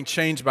without being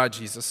changed by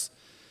Jesus.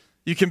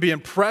 You can be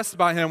impressed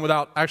by him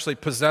without actually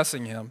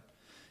possessing him.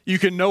 You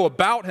can know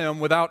about him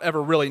without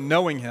ever really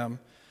knowing him.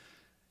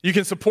 You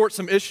can support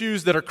some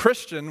issues that are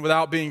Christian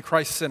without being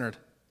Christ-centered.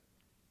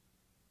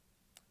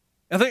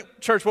 I think,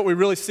 church, what we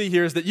really see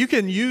here is that you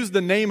can use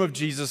the name of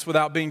Jesus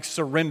without being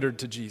surrendered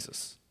to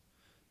Jesus.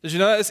 Did you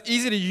know that? It's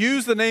easy to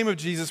use the name of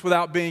Jesus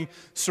without being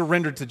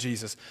surrendered to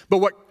Jesus. But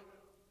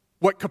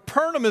what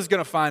Capernaum is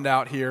going to find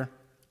out here,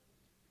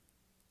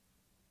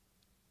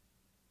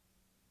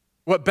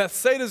 what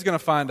Bethsaida is going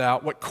to find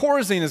out, what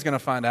Chorazin is going to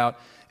find out,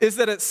 is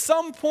that at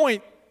some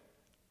point,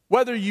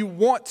 whether you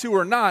want to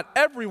or not,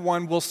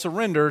 everyone will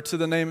surrender to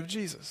the name of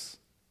Jesus.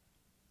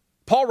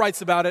 Paul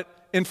writes about it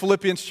in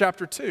Philippians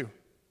chapter 2.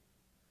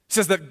 He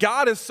says that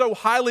God has so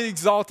highly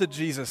exalted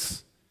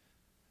Jesus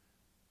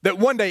that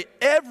one day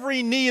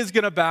every knee is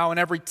going to bow and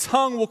every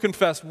tongue will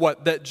confess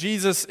what? That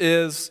Jesus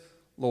is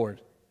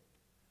Lord.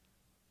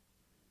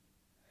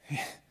 He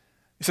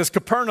says,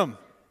 Capernaum,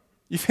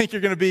 you think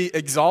you're going to be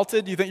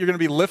exalted? You think you're going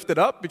to be lifted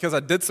up because I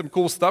did some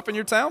cool stuff in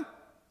your town?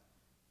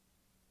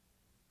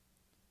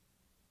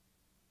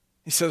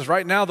 He says,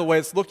 right now, the way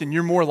it's looking,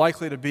 you're more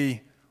likely to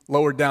be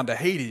lowered down to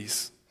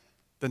Hades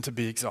than to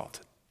be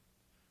exalted.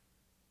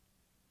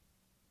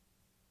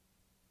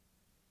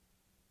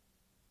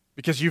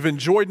 Because you've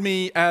enjoyed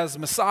me as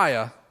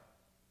Messiah,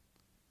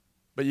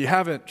 but you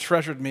haven't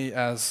treasured me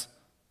as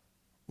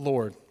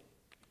Lord.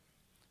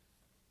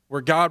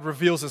 Where God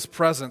reveals his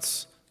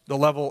presence, the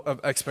level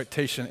of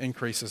expectation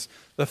increases.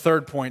 The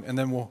third point, and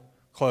then we'll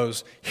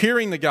close.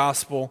 Hearing the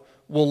gospel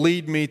will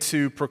lead me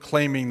to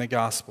proclaiming the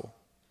gospel.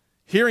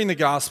 Hearing the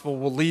gospel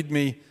will lead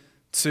me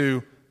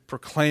to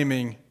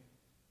proclaiming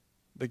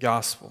the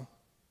gospel.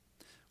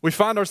 We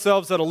find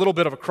ourselves at a little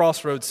bit of a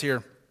crossroads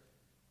here.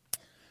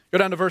 Go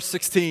down to verse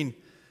 16.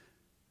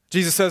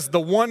 Jesus says, the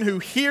one who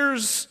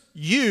hears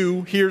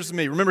you hears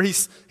me. Remember, he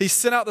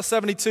sent out the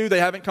 72. They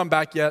haven't come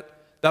back yet.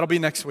 That'll be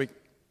next week.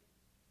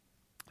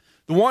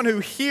 The one who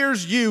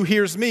hears you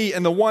hears me,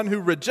 and the one who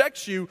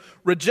rejects you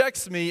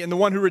rejects me, and the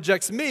one who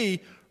rejects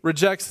me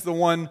rejects the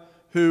one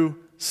who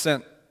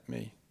sent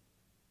me.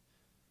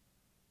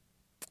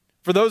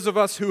 For those of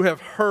us who have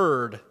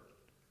heard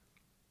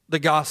the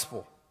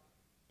gospel,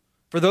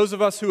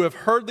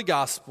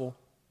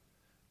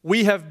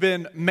 we have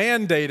been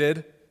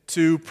mandated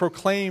to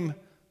proclaim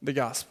the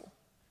gospel.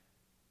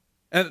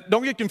 And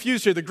don't get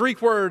confused here. The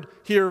Greek word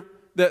here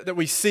that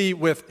we see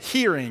with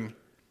hearing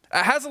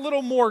has a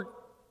little more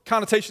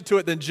connotation to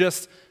it than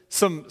just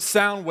some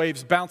sound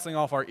waves bouncing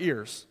off our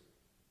ears.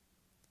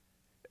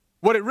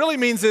 What it really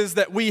means is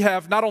that we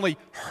have not only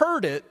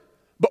heard it,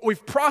 but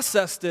we've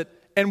processed it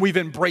and we've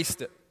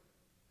embraced it.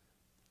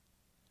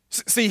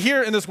 See,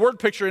 here in this word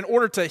picture, in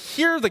order to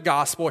hear the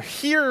gospel,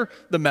 hear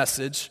the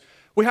message,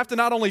 we have to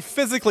not only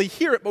physically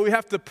hear it, but we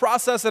have to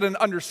process it and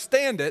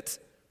understand it,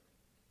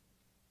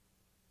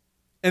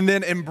 and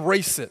then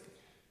embrace it.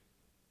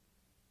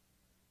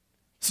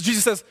 So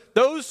Jesus says,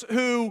 those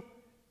who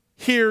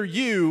hear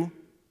you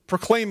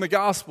proclaim the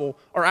gospel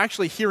are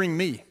actually hearing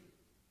me.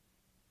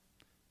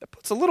 That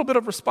puts a little bit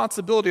of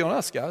responsibility on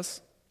us,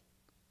 guys.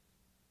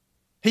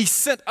 He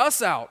sent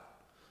us out.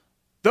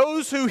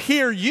 Those who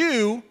hear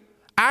you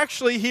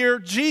actually hear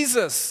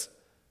Jesus.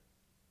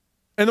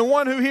 And the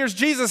one who hears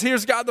Jesus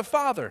hears God the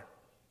Father.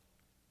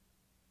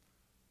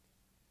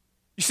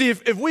 You see,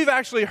 if we've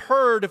actually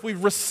heard, if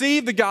we've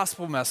received the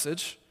gospel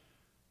message,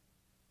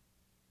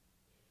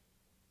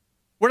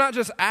 we're not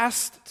just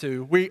asked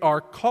to, we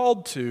are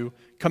called to,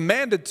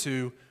 commanded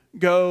to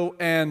go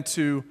and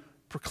to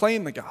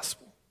proclaim the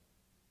gospel.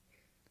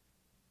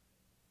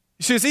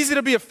 You see, it's easy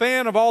to be a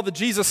fan of all the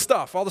Jesus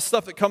stuff, all the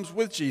stuff that comes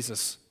with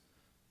Jesus.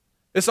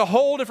 It's a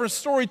whole different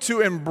story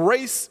to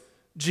embrace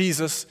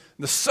Jesus,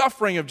 the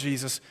suffering of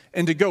Jesus,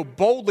 and to go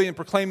boldly and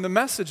proclaim the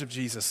message of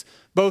Jesus,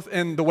 both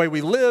in the way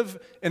we live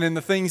and in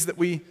the things that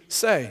we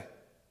say.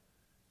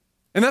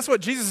 And that's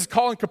what Jesus is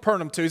calling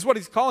Capernaum to. It's what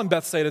he's calling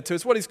Bethsaida to.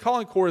 It's what he's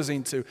calling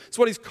Chorazin to. It's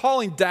what he's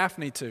calling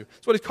Daphne to.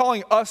 It's what he's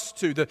calling us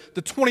to, the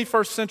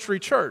 21st century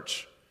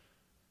church.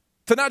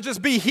 To not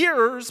just be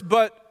hearers,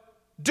 but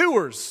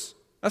doers.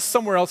 That's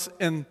somewhere else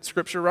in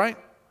Scripture, right?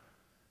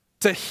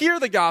 To hear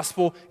the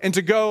gospel and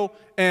to go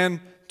and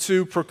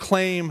to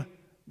proclaim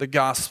the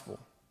gospel.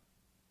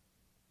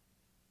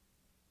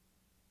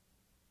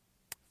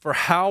 For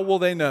how will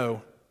they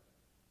know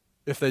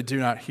if they do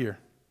not hear?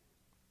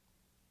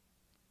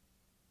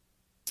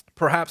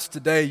 Perhaps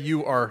today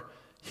you are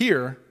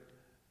here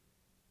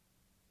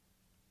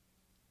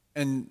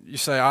and you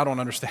say, I don't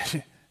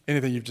understand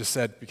anything you've just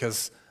said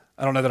because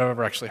I don't know that I've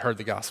ever actually heard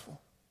the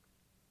gospel.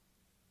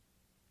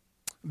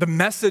 The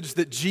message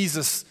that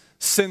Jesus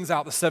sends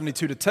out the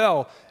 72 to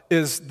tell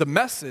is the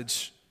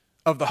message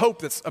of the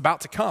hope that's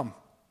about to come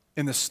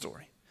in this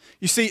story.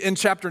 You see, in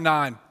chapter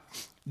 9,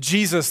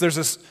 Jesus, there's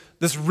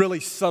this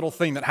really subtle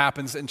thing that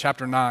happens in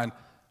chapter 9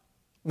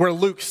 where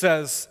Luke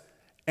says,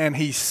 and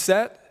he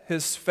set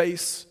his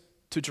face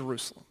to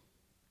Jerusalem.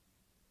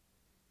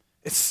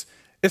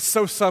 It's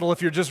so subtle,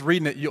 if you're just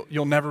reading it,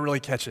 you'll never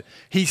really catch it.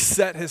 He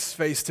set his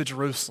face to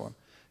Jerusalem.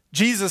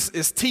 Jesus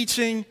is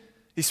teaching,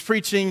 he's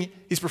preaching,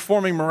 he's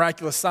performing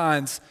miraculous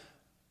signs,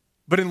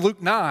 but in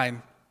Luke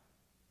 9,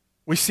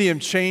 we see him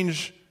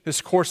change his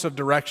course of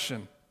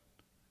direction,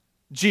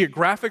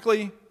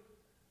 geographically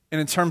and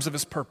in terms of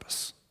his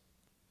purpose.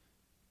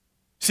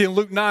 See, in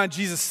Luke 9,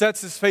 Jesus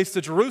sets his face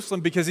to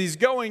Jerusalem because he's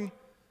going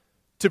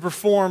to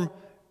perform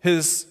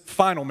his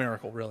final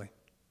miracle, really.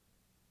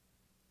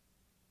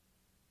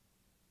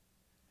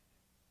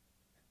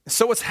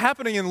 So what's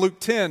happening in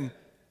Luke 10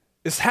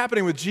 is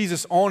happening with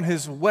Jesus on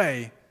his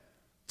way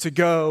to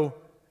go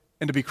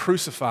and to be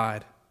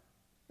crucified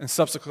and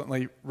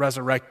subsequently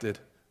resurrected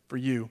for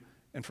you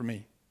and for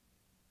me.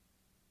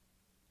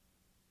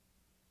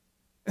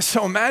 And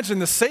so imagine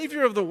the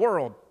Savior of the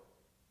world,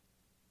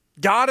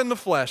 God in the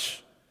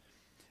flesh,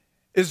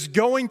 is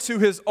going to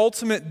his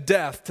ultimate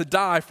death to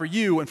die for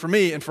you and for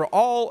me and for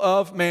all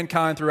of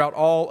mankind throughout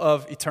all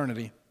of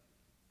eternity.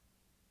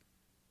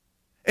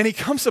 And he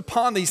comes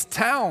upon these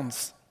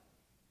towns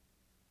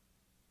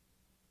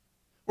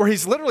where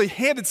he's literally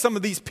handed some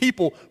of these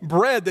people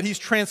bread that he's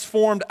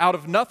transformed out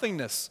of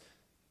nothingness,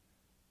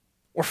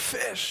 or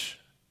fish.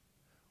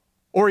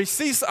 Or he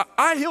sees,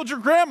 I healed your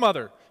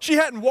grandmother. She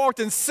hadn't walked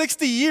in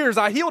 60 years.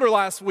 I healed her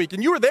last week.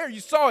 And you were there, you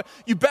saw it,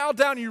 you bowed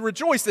down, and you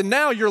rejoiced, and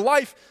now your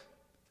life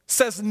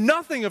says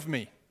nothing of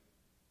me.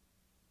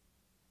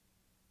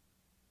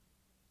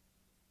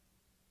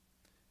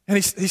 And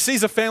he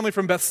sees a family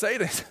from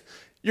Bethsaida.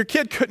 Your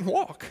kid couldn't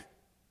walk.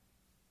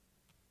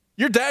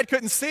 Your dad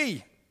couldn't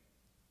see.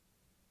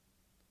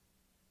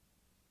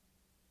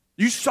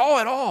 You saw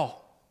it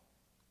all.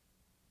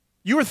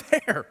 You were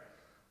there.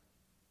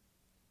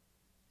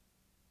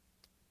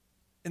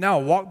 And now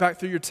walk back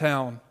through your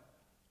town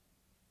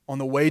on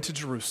the way to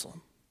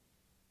Jerusalem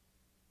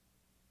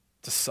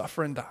to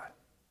suffer and die.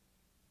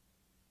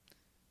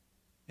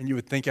 And you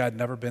would think I'd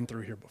never been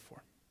through here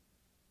before.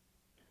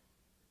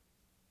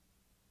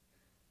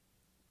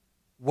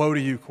 Woe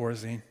to you,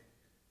 Chorazin.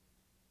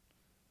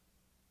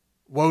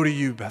 Woe to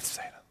you,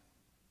 Bethsaida.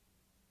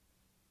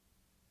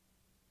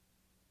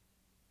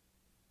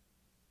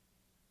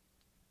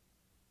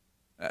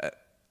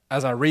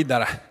 As I read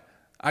that,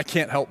 I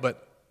can't help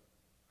but,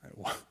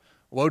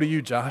 woe to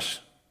you,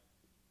 Josh.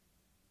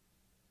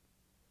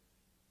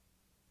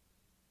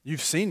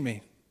 You've seen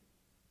me.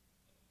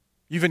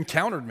 You've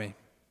encountered me.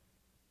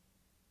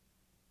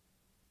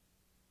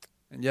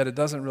 And yet it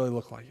doesn't really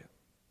look like it.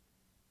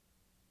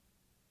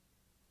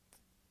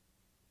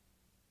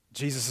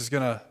 Jesus is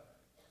going to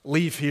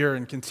leave here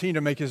and continue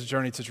to make his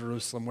journey to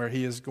Jerusalem, where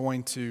he is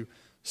going to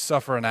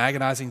suffer an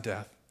agonizing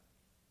death.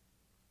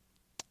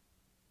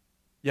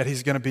 Yet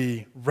he's going to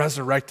be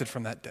resurrected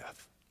from that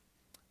death,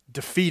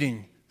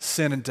 defeating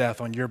sin and death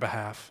on your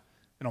behalf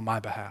and on my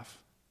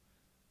behalf,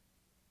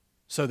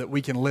 so that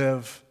we can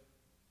live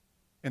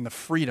in the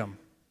freedom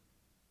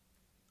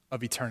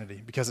of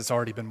eternity, because it's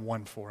already been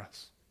won for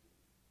us.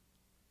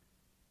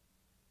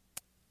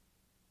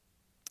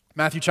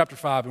 Matthew chapter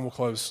 5, and we'll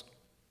close.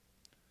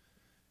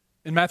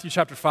 In Matthew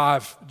chapter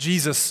 5,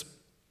 Jesus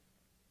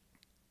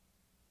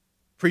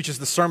preaches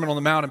the Sermon on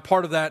the Mount, and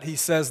part of that he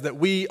says that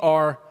we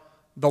are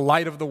the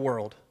light of the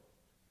world,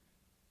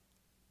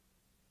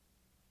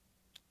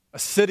 a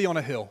city on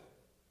a hill.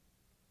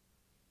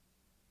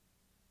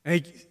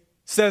 And he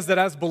says that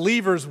as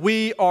believers,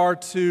 we are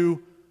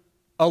to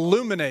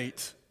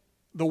illuminate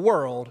the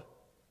world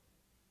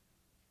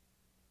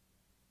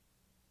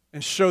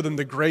and show them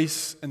the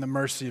grace and the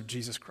mercy of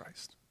Jesus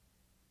Christ.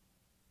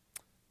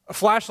 A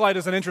flashlight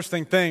is an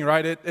interesting thing,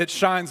 right? It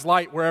shines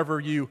light wherever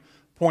you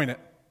point it.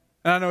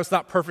 And I know it's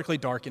not perfectly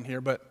dark in here,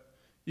 but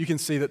you can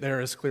see that there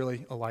is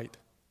clearly a light.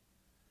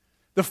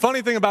 The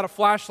funny thing about a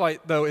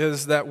flashlight, though,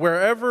 is that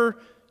wherever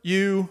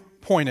you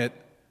point it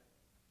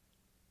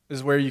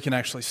is where you can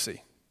actually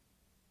see.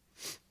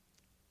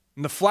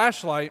 And the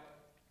flashlight,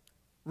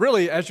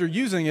 really, as you're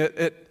using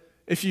it,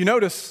 if you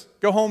notice,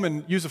 go home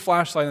and use a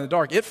flashlight in the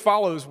dark, it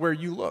follows where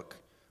you look.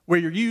 Where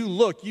you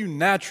look, you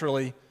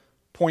naturally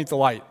point the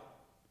light,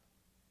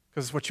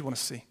 because it's what you want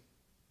to see.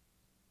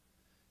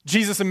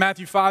 Jesus in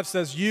Matthew 5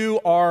 says, "You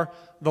are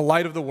the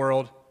light of the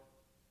world."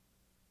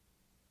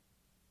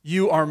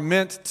 You are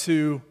meant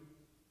to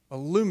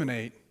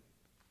illuminate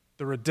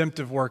the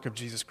redemptive work of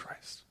Jesus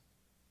Christ.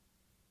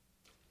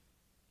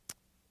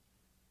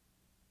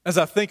 As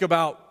I think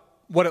about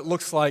what it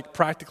looks like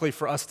practically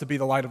for us to be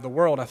the light of the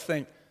world, I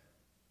think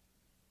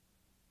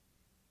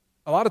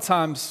a lot of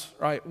times,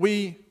 right,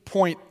 we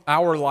point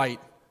our light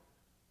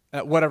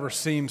at whatever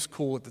seems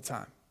cool at the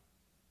time.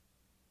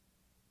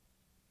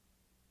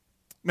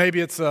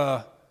 Maybe it's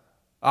a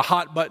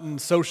hot button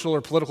social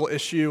or political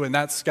issue, and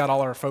that's got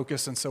all our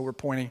focus, and so we're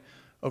pointing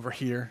over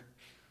here.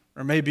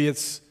 Or maybe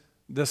it's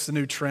this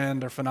new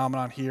trend or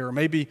phenomenon here. Or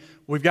maybe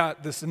we've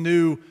got this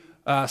new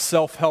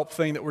self-help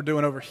thing that we're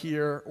doing over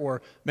here.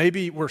 Or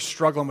maybe we're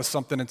struggling with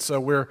something, and so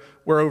we're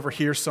over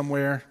here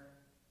somewhere.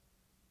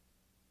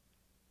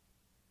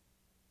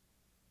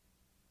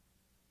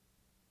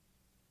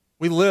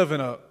 We live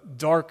in a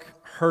dark,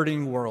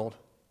 hurting world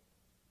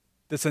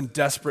that's in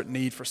desperate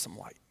need for some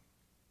light.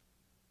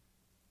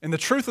 And the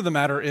truth of the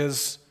matter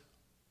is,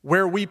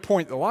 where we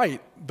point the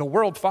light, the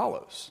world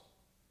follows.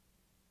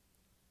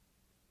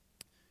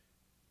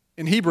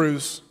 In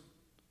Hebrews,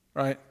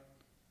 right,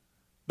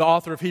 the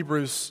author of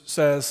Hebrews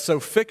says, "So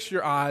fix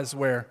your eyes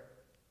where?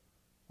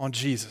 On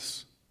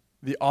Jesus,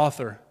 the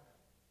author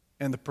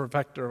and the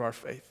perfecter of our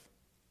faith,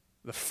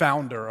 the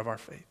founder of our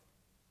faith."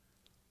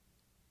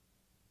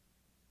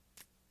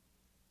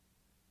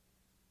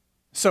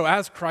 So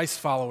as Christ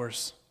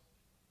followers,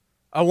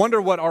 I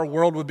wonder what our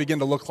world would begin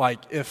to look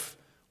like if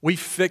we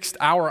fixed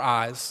our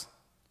eyes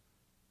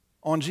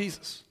on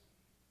Jesus.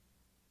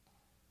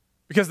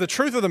 Because the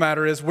truth of the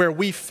matter is, where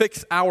we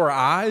fix our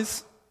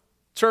eyes,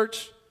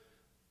 church,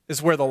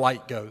 is where the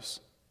light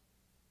goes.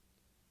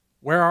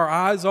 Where our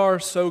eyes are,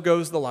 so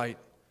goes the light.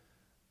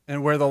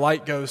 And where the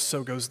light goes,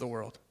 so goes the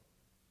world.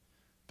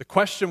 The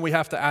question we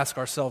have to ask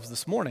ourselves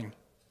this morning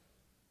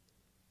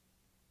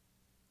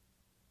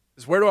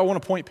is, where do I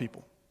want to point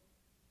people?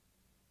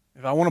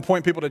 If I want to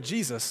point people to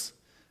Jesus,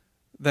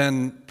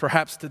 then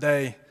perhaps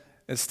today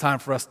it's time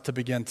for us to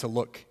begin to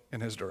look in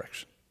his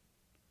direction.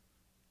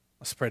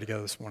 Let's pray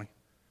together this morning.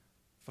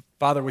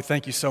 Father, we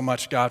thank you so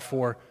much, God,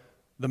 for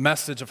the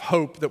message of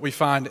hope that we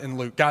find in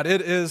Luke. God,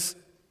 it is,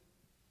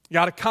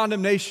 God, a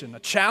condemnation, a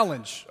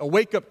challenge, a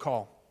wake-up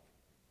call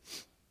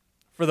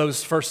for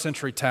those first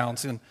century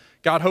towns. And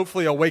God,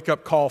 hopefully a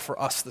wake-up call for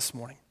us this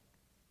morning.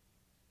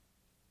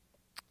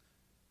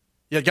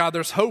 Yet, God,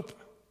 there's hope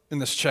in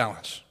this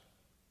challenge.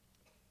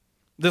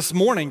 This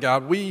morning,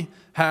 God, we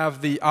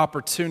have the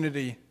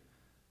opportunity,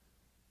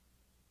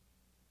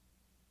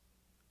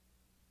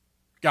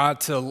 God,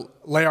 to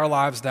lay our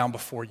lives down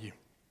before you.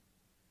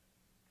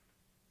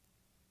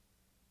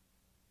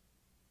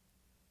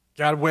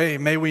 God,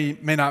 may we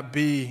not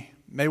be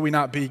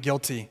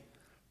guilty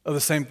of the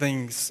same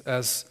things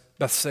as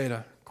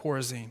Bethsaida,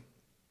 Chorazin,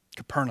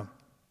 Capernaum.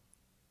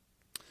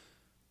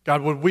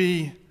 God, would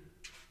we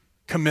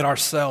commit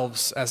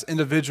ourselves as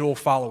individual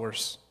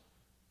followers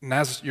and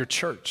as your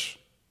church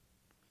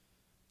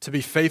to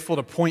be faithful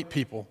to point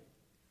people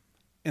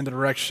in the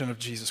direction of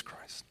Jesus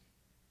Christ.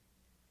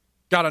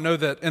 God, I know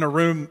that in a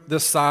room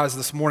this size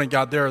this morning,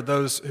 God, there are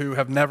those who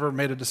have never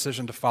made a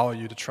decision to follow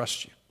you, to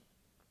trust you.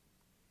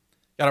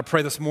 God, I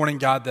pray this morning,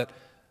 God, that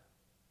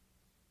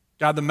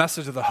God, the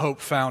message of the hope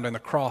found in the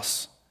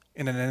cross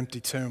in an empty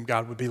tomb,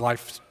 God, would be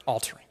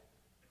life-altering.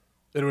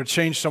 That it would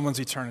change someone's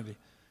eternity.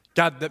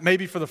 God, that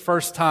maybe for the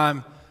first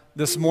time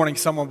this morning,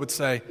 someone would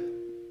say,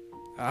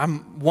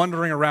 "I'm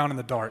wandering around in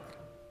the dark.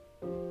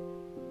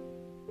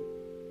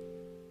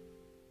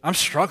 I'm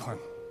struggling.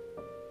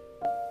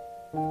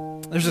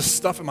 There's just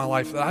stuff in my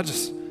life that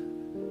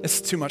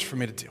it's too much for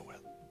me to deal with."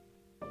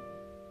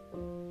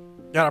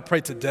 God, I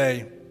pray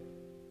today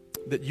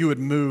that you would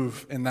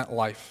move in that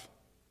life.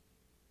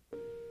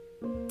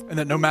 And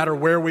that no matter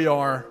where we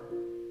are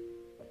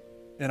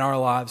in our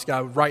lives,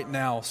 God, right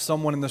now,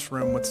 someone in this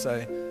room would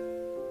say,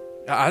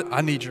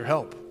 I need your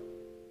help.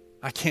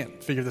 I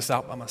can't figure this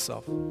out by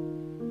myself. And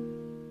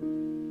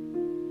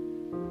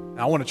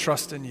I want to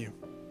trust in you.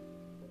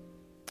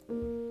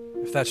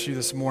 If that's you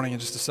this morning, in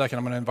just a second,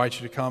 I'm going to invite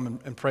you to come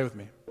and pray with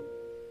me.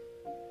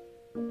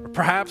 Or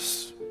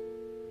perhaps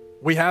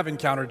we have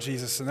encountered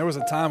Jesus, and there was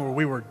a time where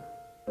we were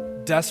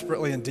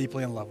desperately and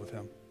deeply in love with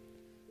him.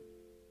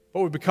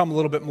 But we've become a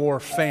little bit more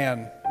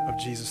fan of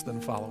Jesus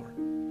than follower.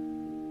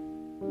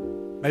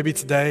 Maybe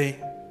today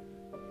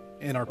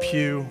in our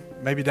pew,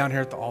 maybe down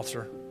here at the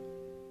altar,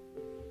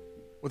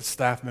 with a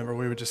staff member,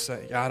 we would just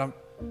say, God,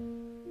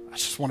 I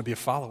just want to be a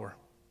follower.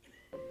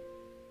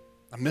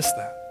 I miss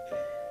that.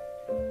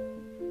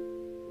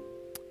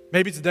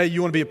 Maybe today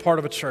you want to be a part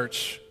of a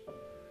church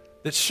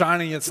that's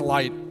shining its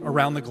light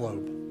around the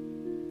globe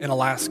in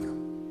Alaska,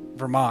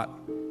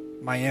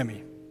 Vermont,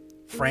 Miami,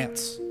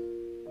 France,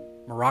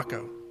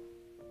 Morocco,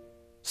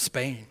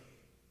 Spain,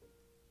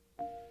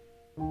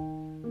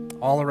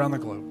 all around the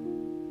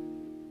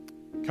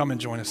globe. Come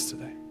and join us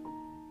today.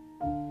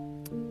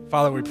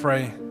 Father, we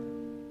pray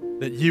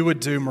that you would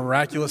do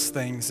miraculous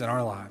things in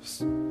our lives.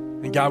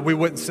 And God, we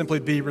wouldn't simply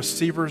be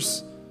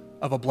receivers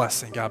of a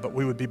blessing, God, but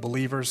we would be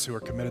believers who are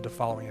committed to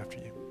following after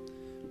you.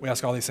 We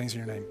ask all these things in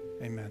your name.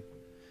 Amen.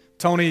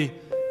 Tony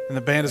and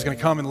the band is going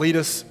to come and lead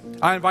us.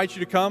 I invite you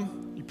to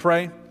come. You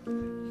pray.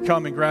 You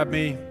come and grab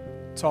me,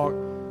 talk.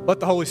 Let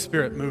the Holy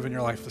Spirit move in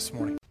your life this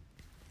morning.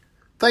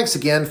 Thanks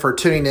again for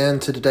tuning in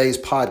to today's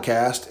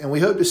podcast, and we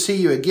hope to see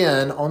you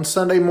again on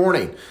Sunday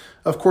morning.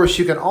 Of course,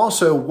 you can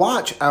also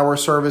watch our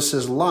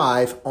services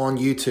live on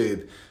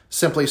YouTube.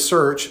 Simply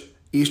search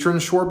Eastern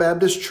Shore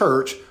Baptist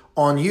Church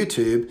on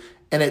YouTube,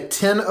 and at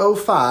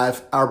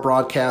 10:05, our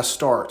broadcast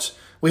starts.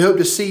 We hope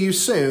to see you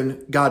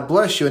soon. God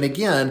bless you. And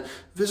again,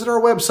 visit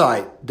our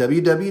website,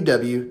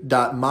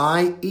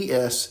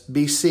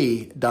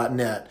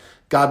 www.myesbc.net.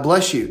 God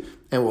bless you,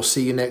 and we'll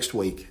see you next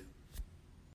week.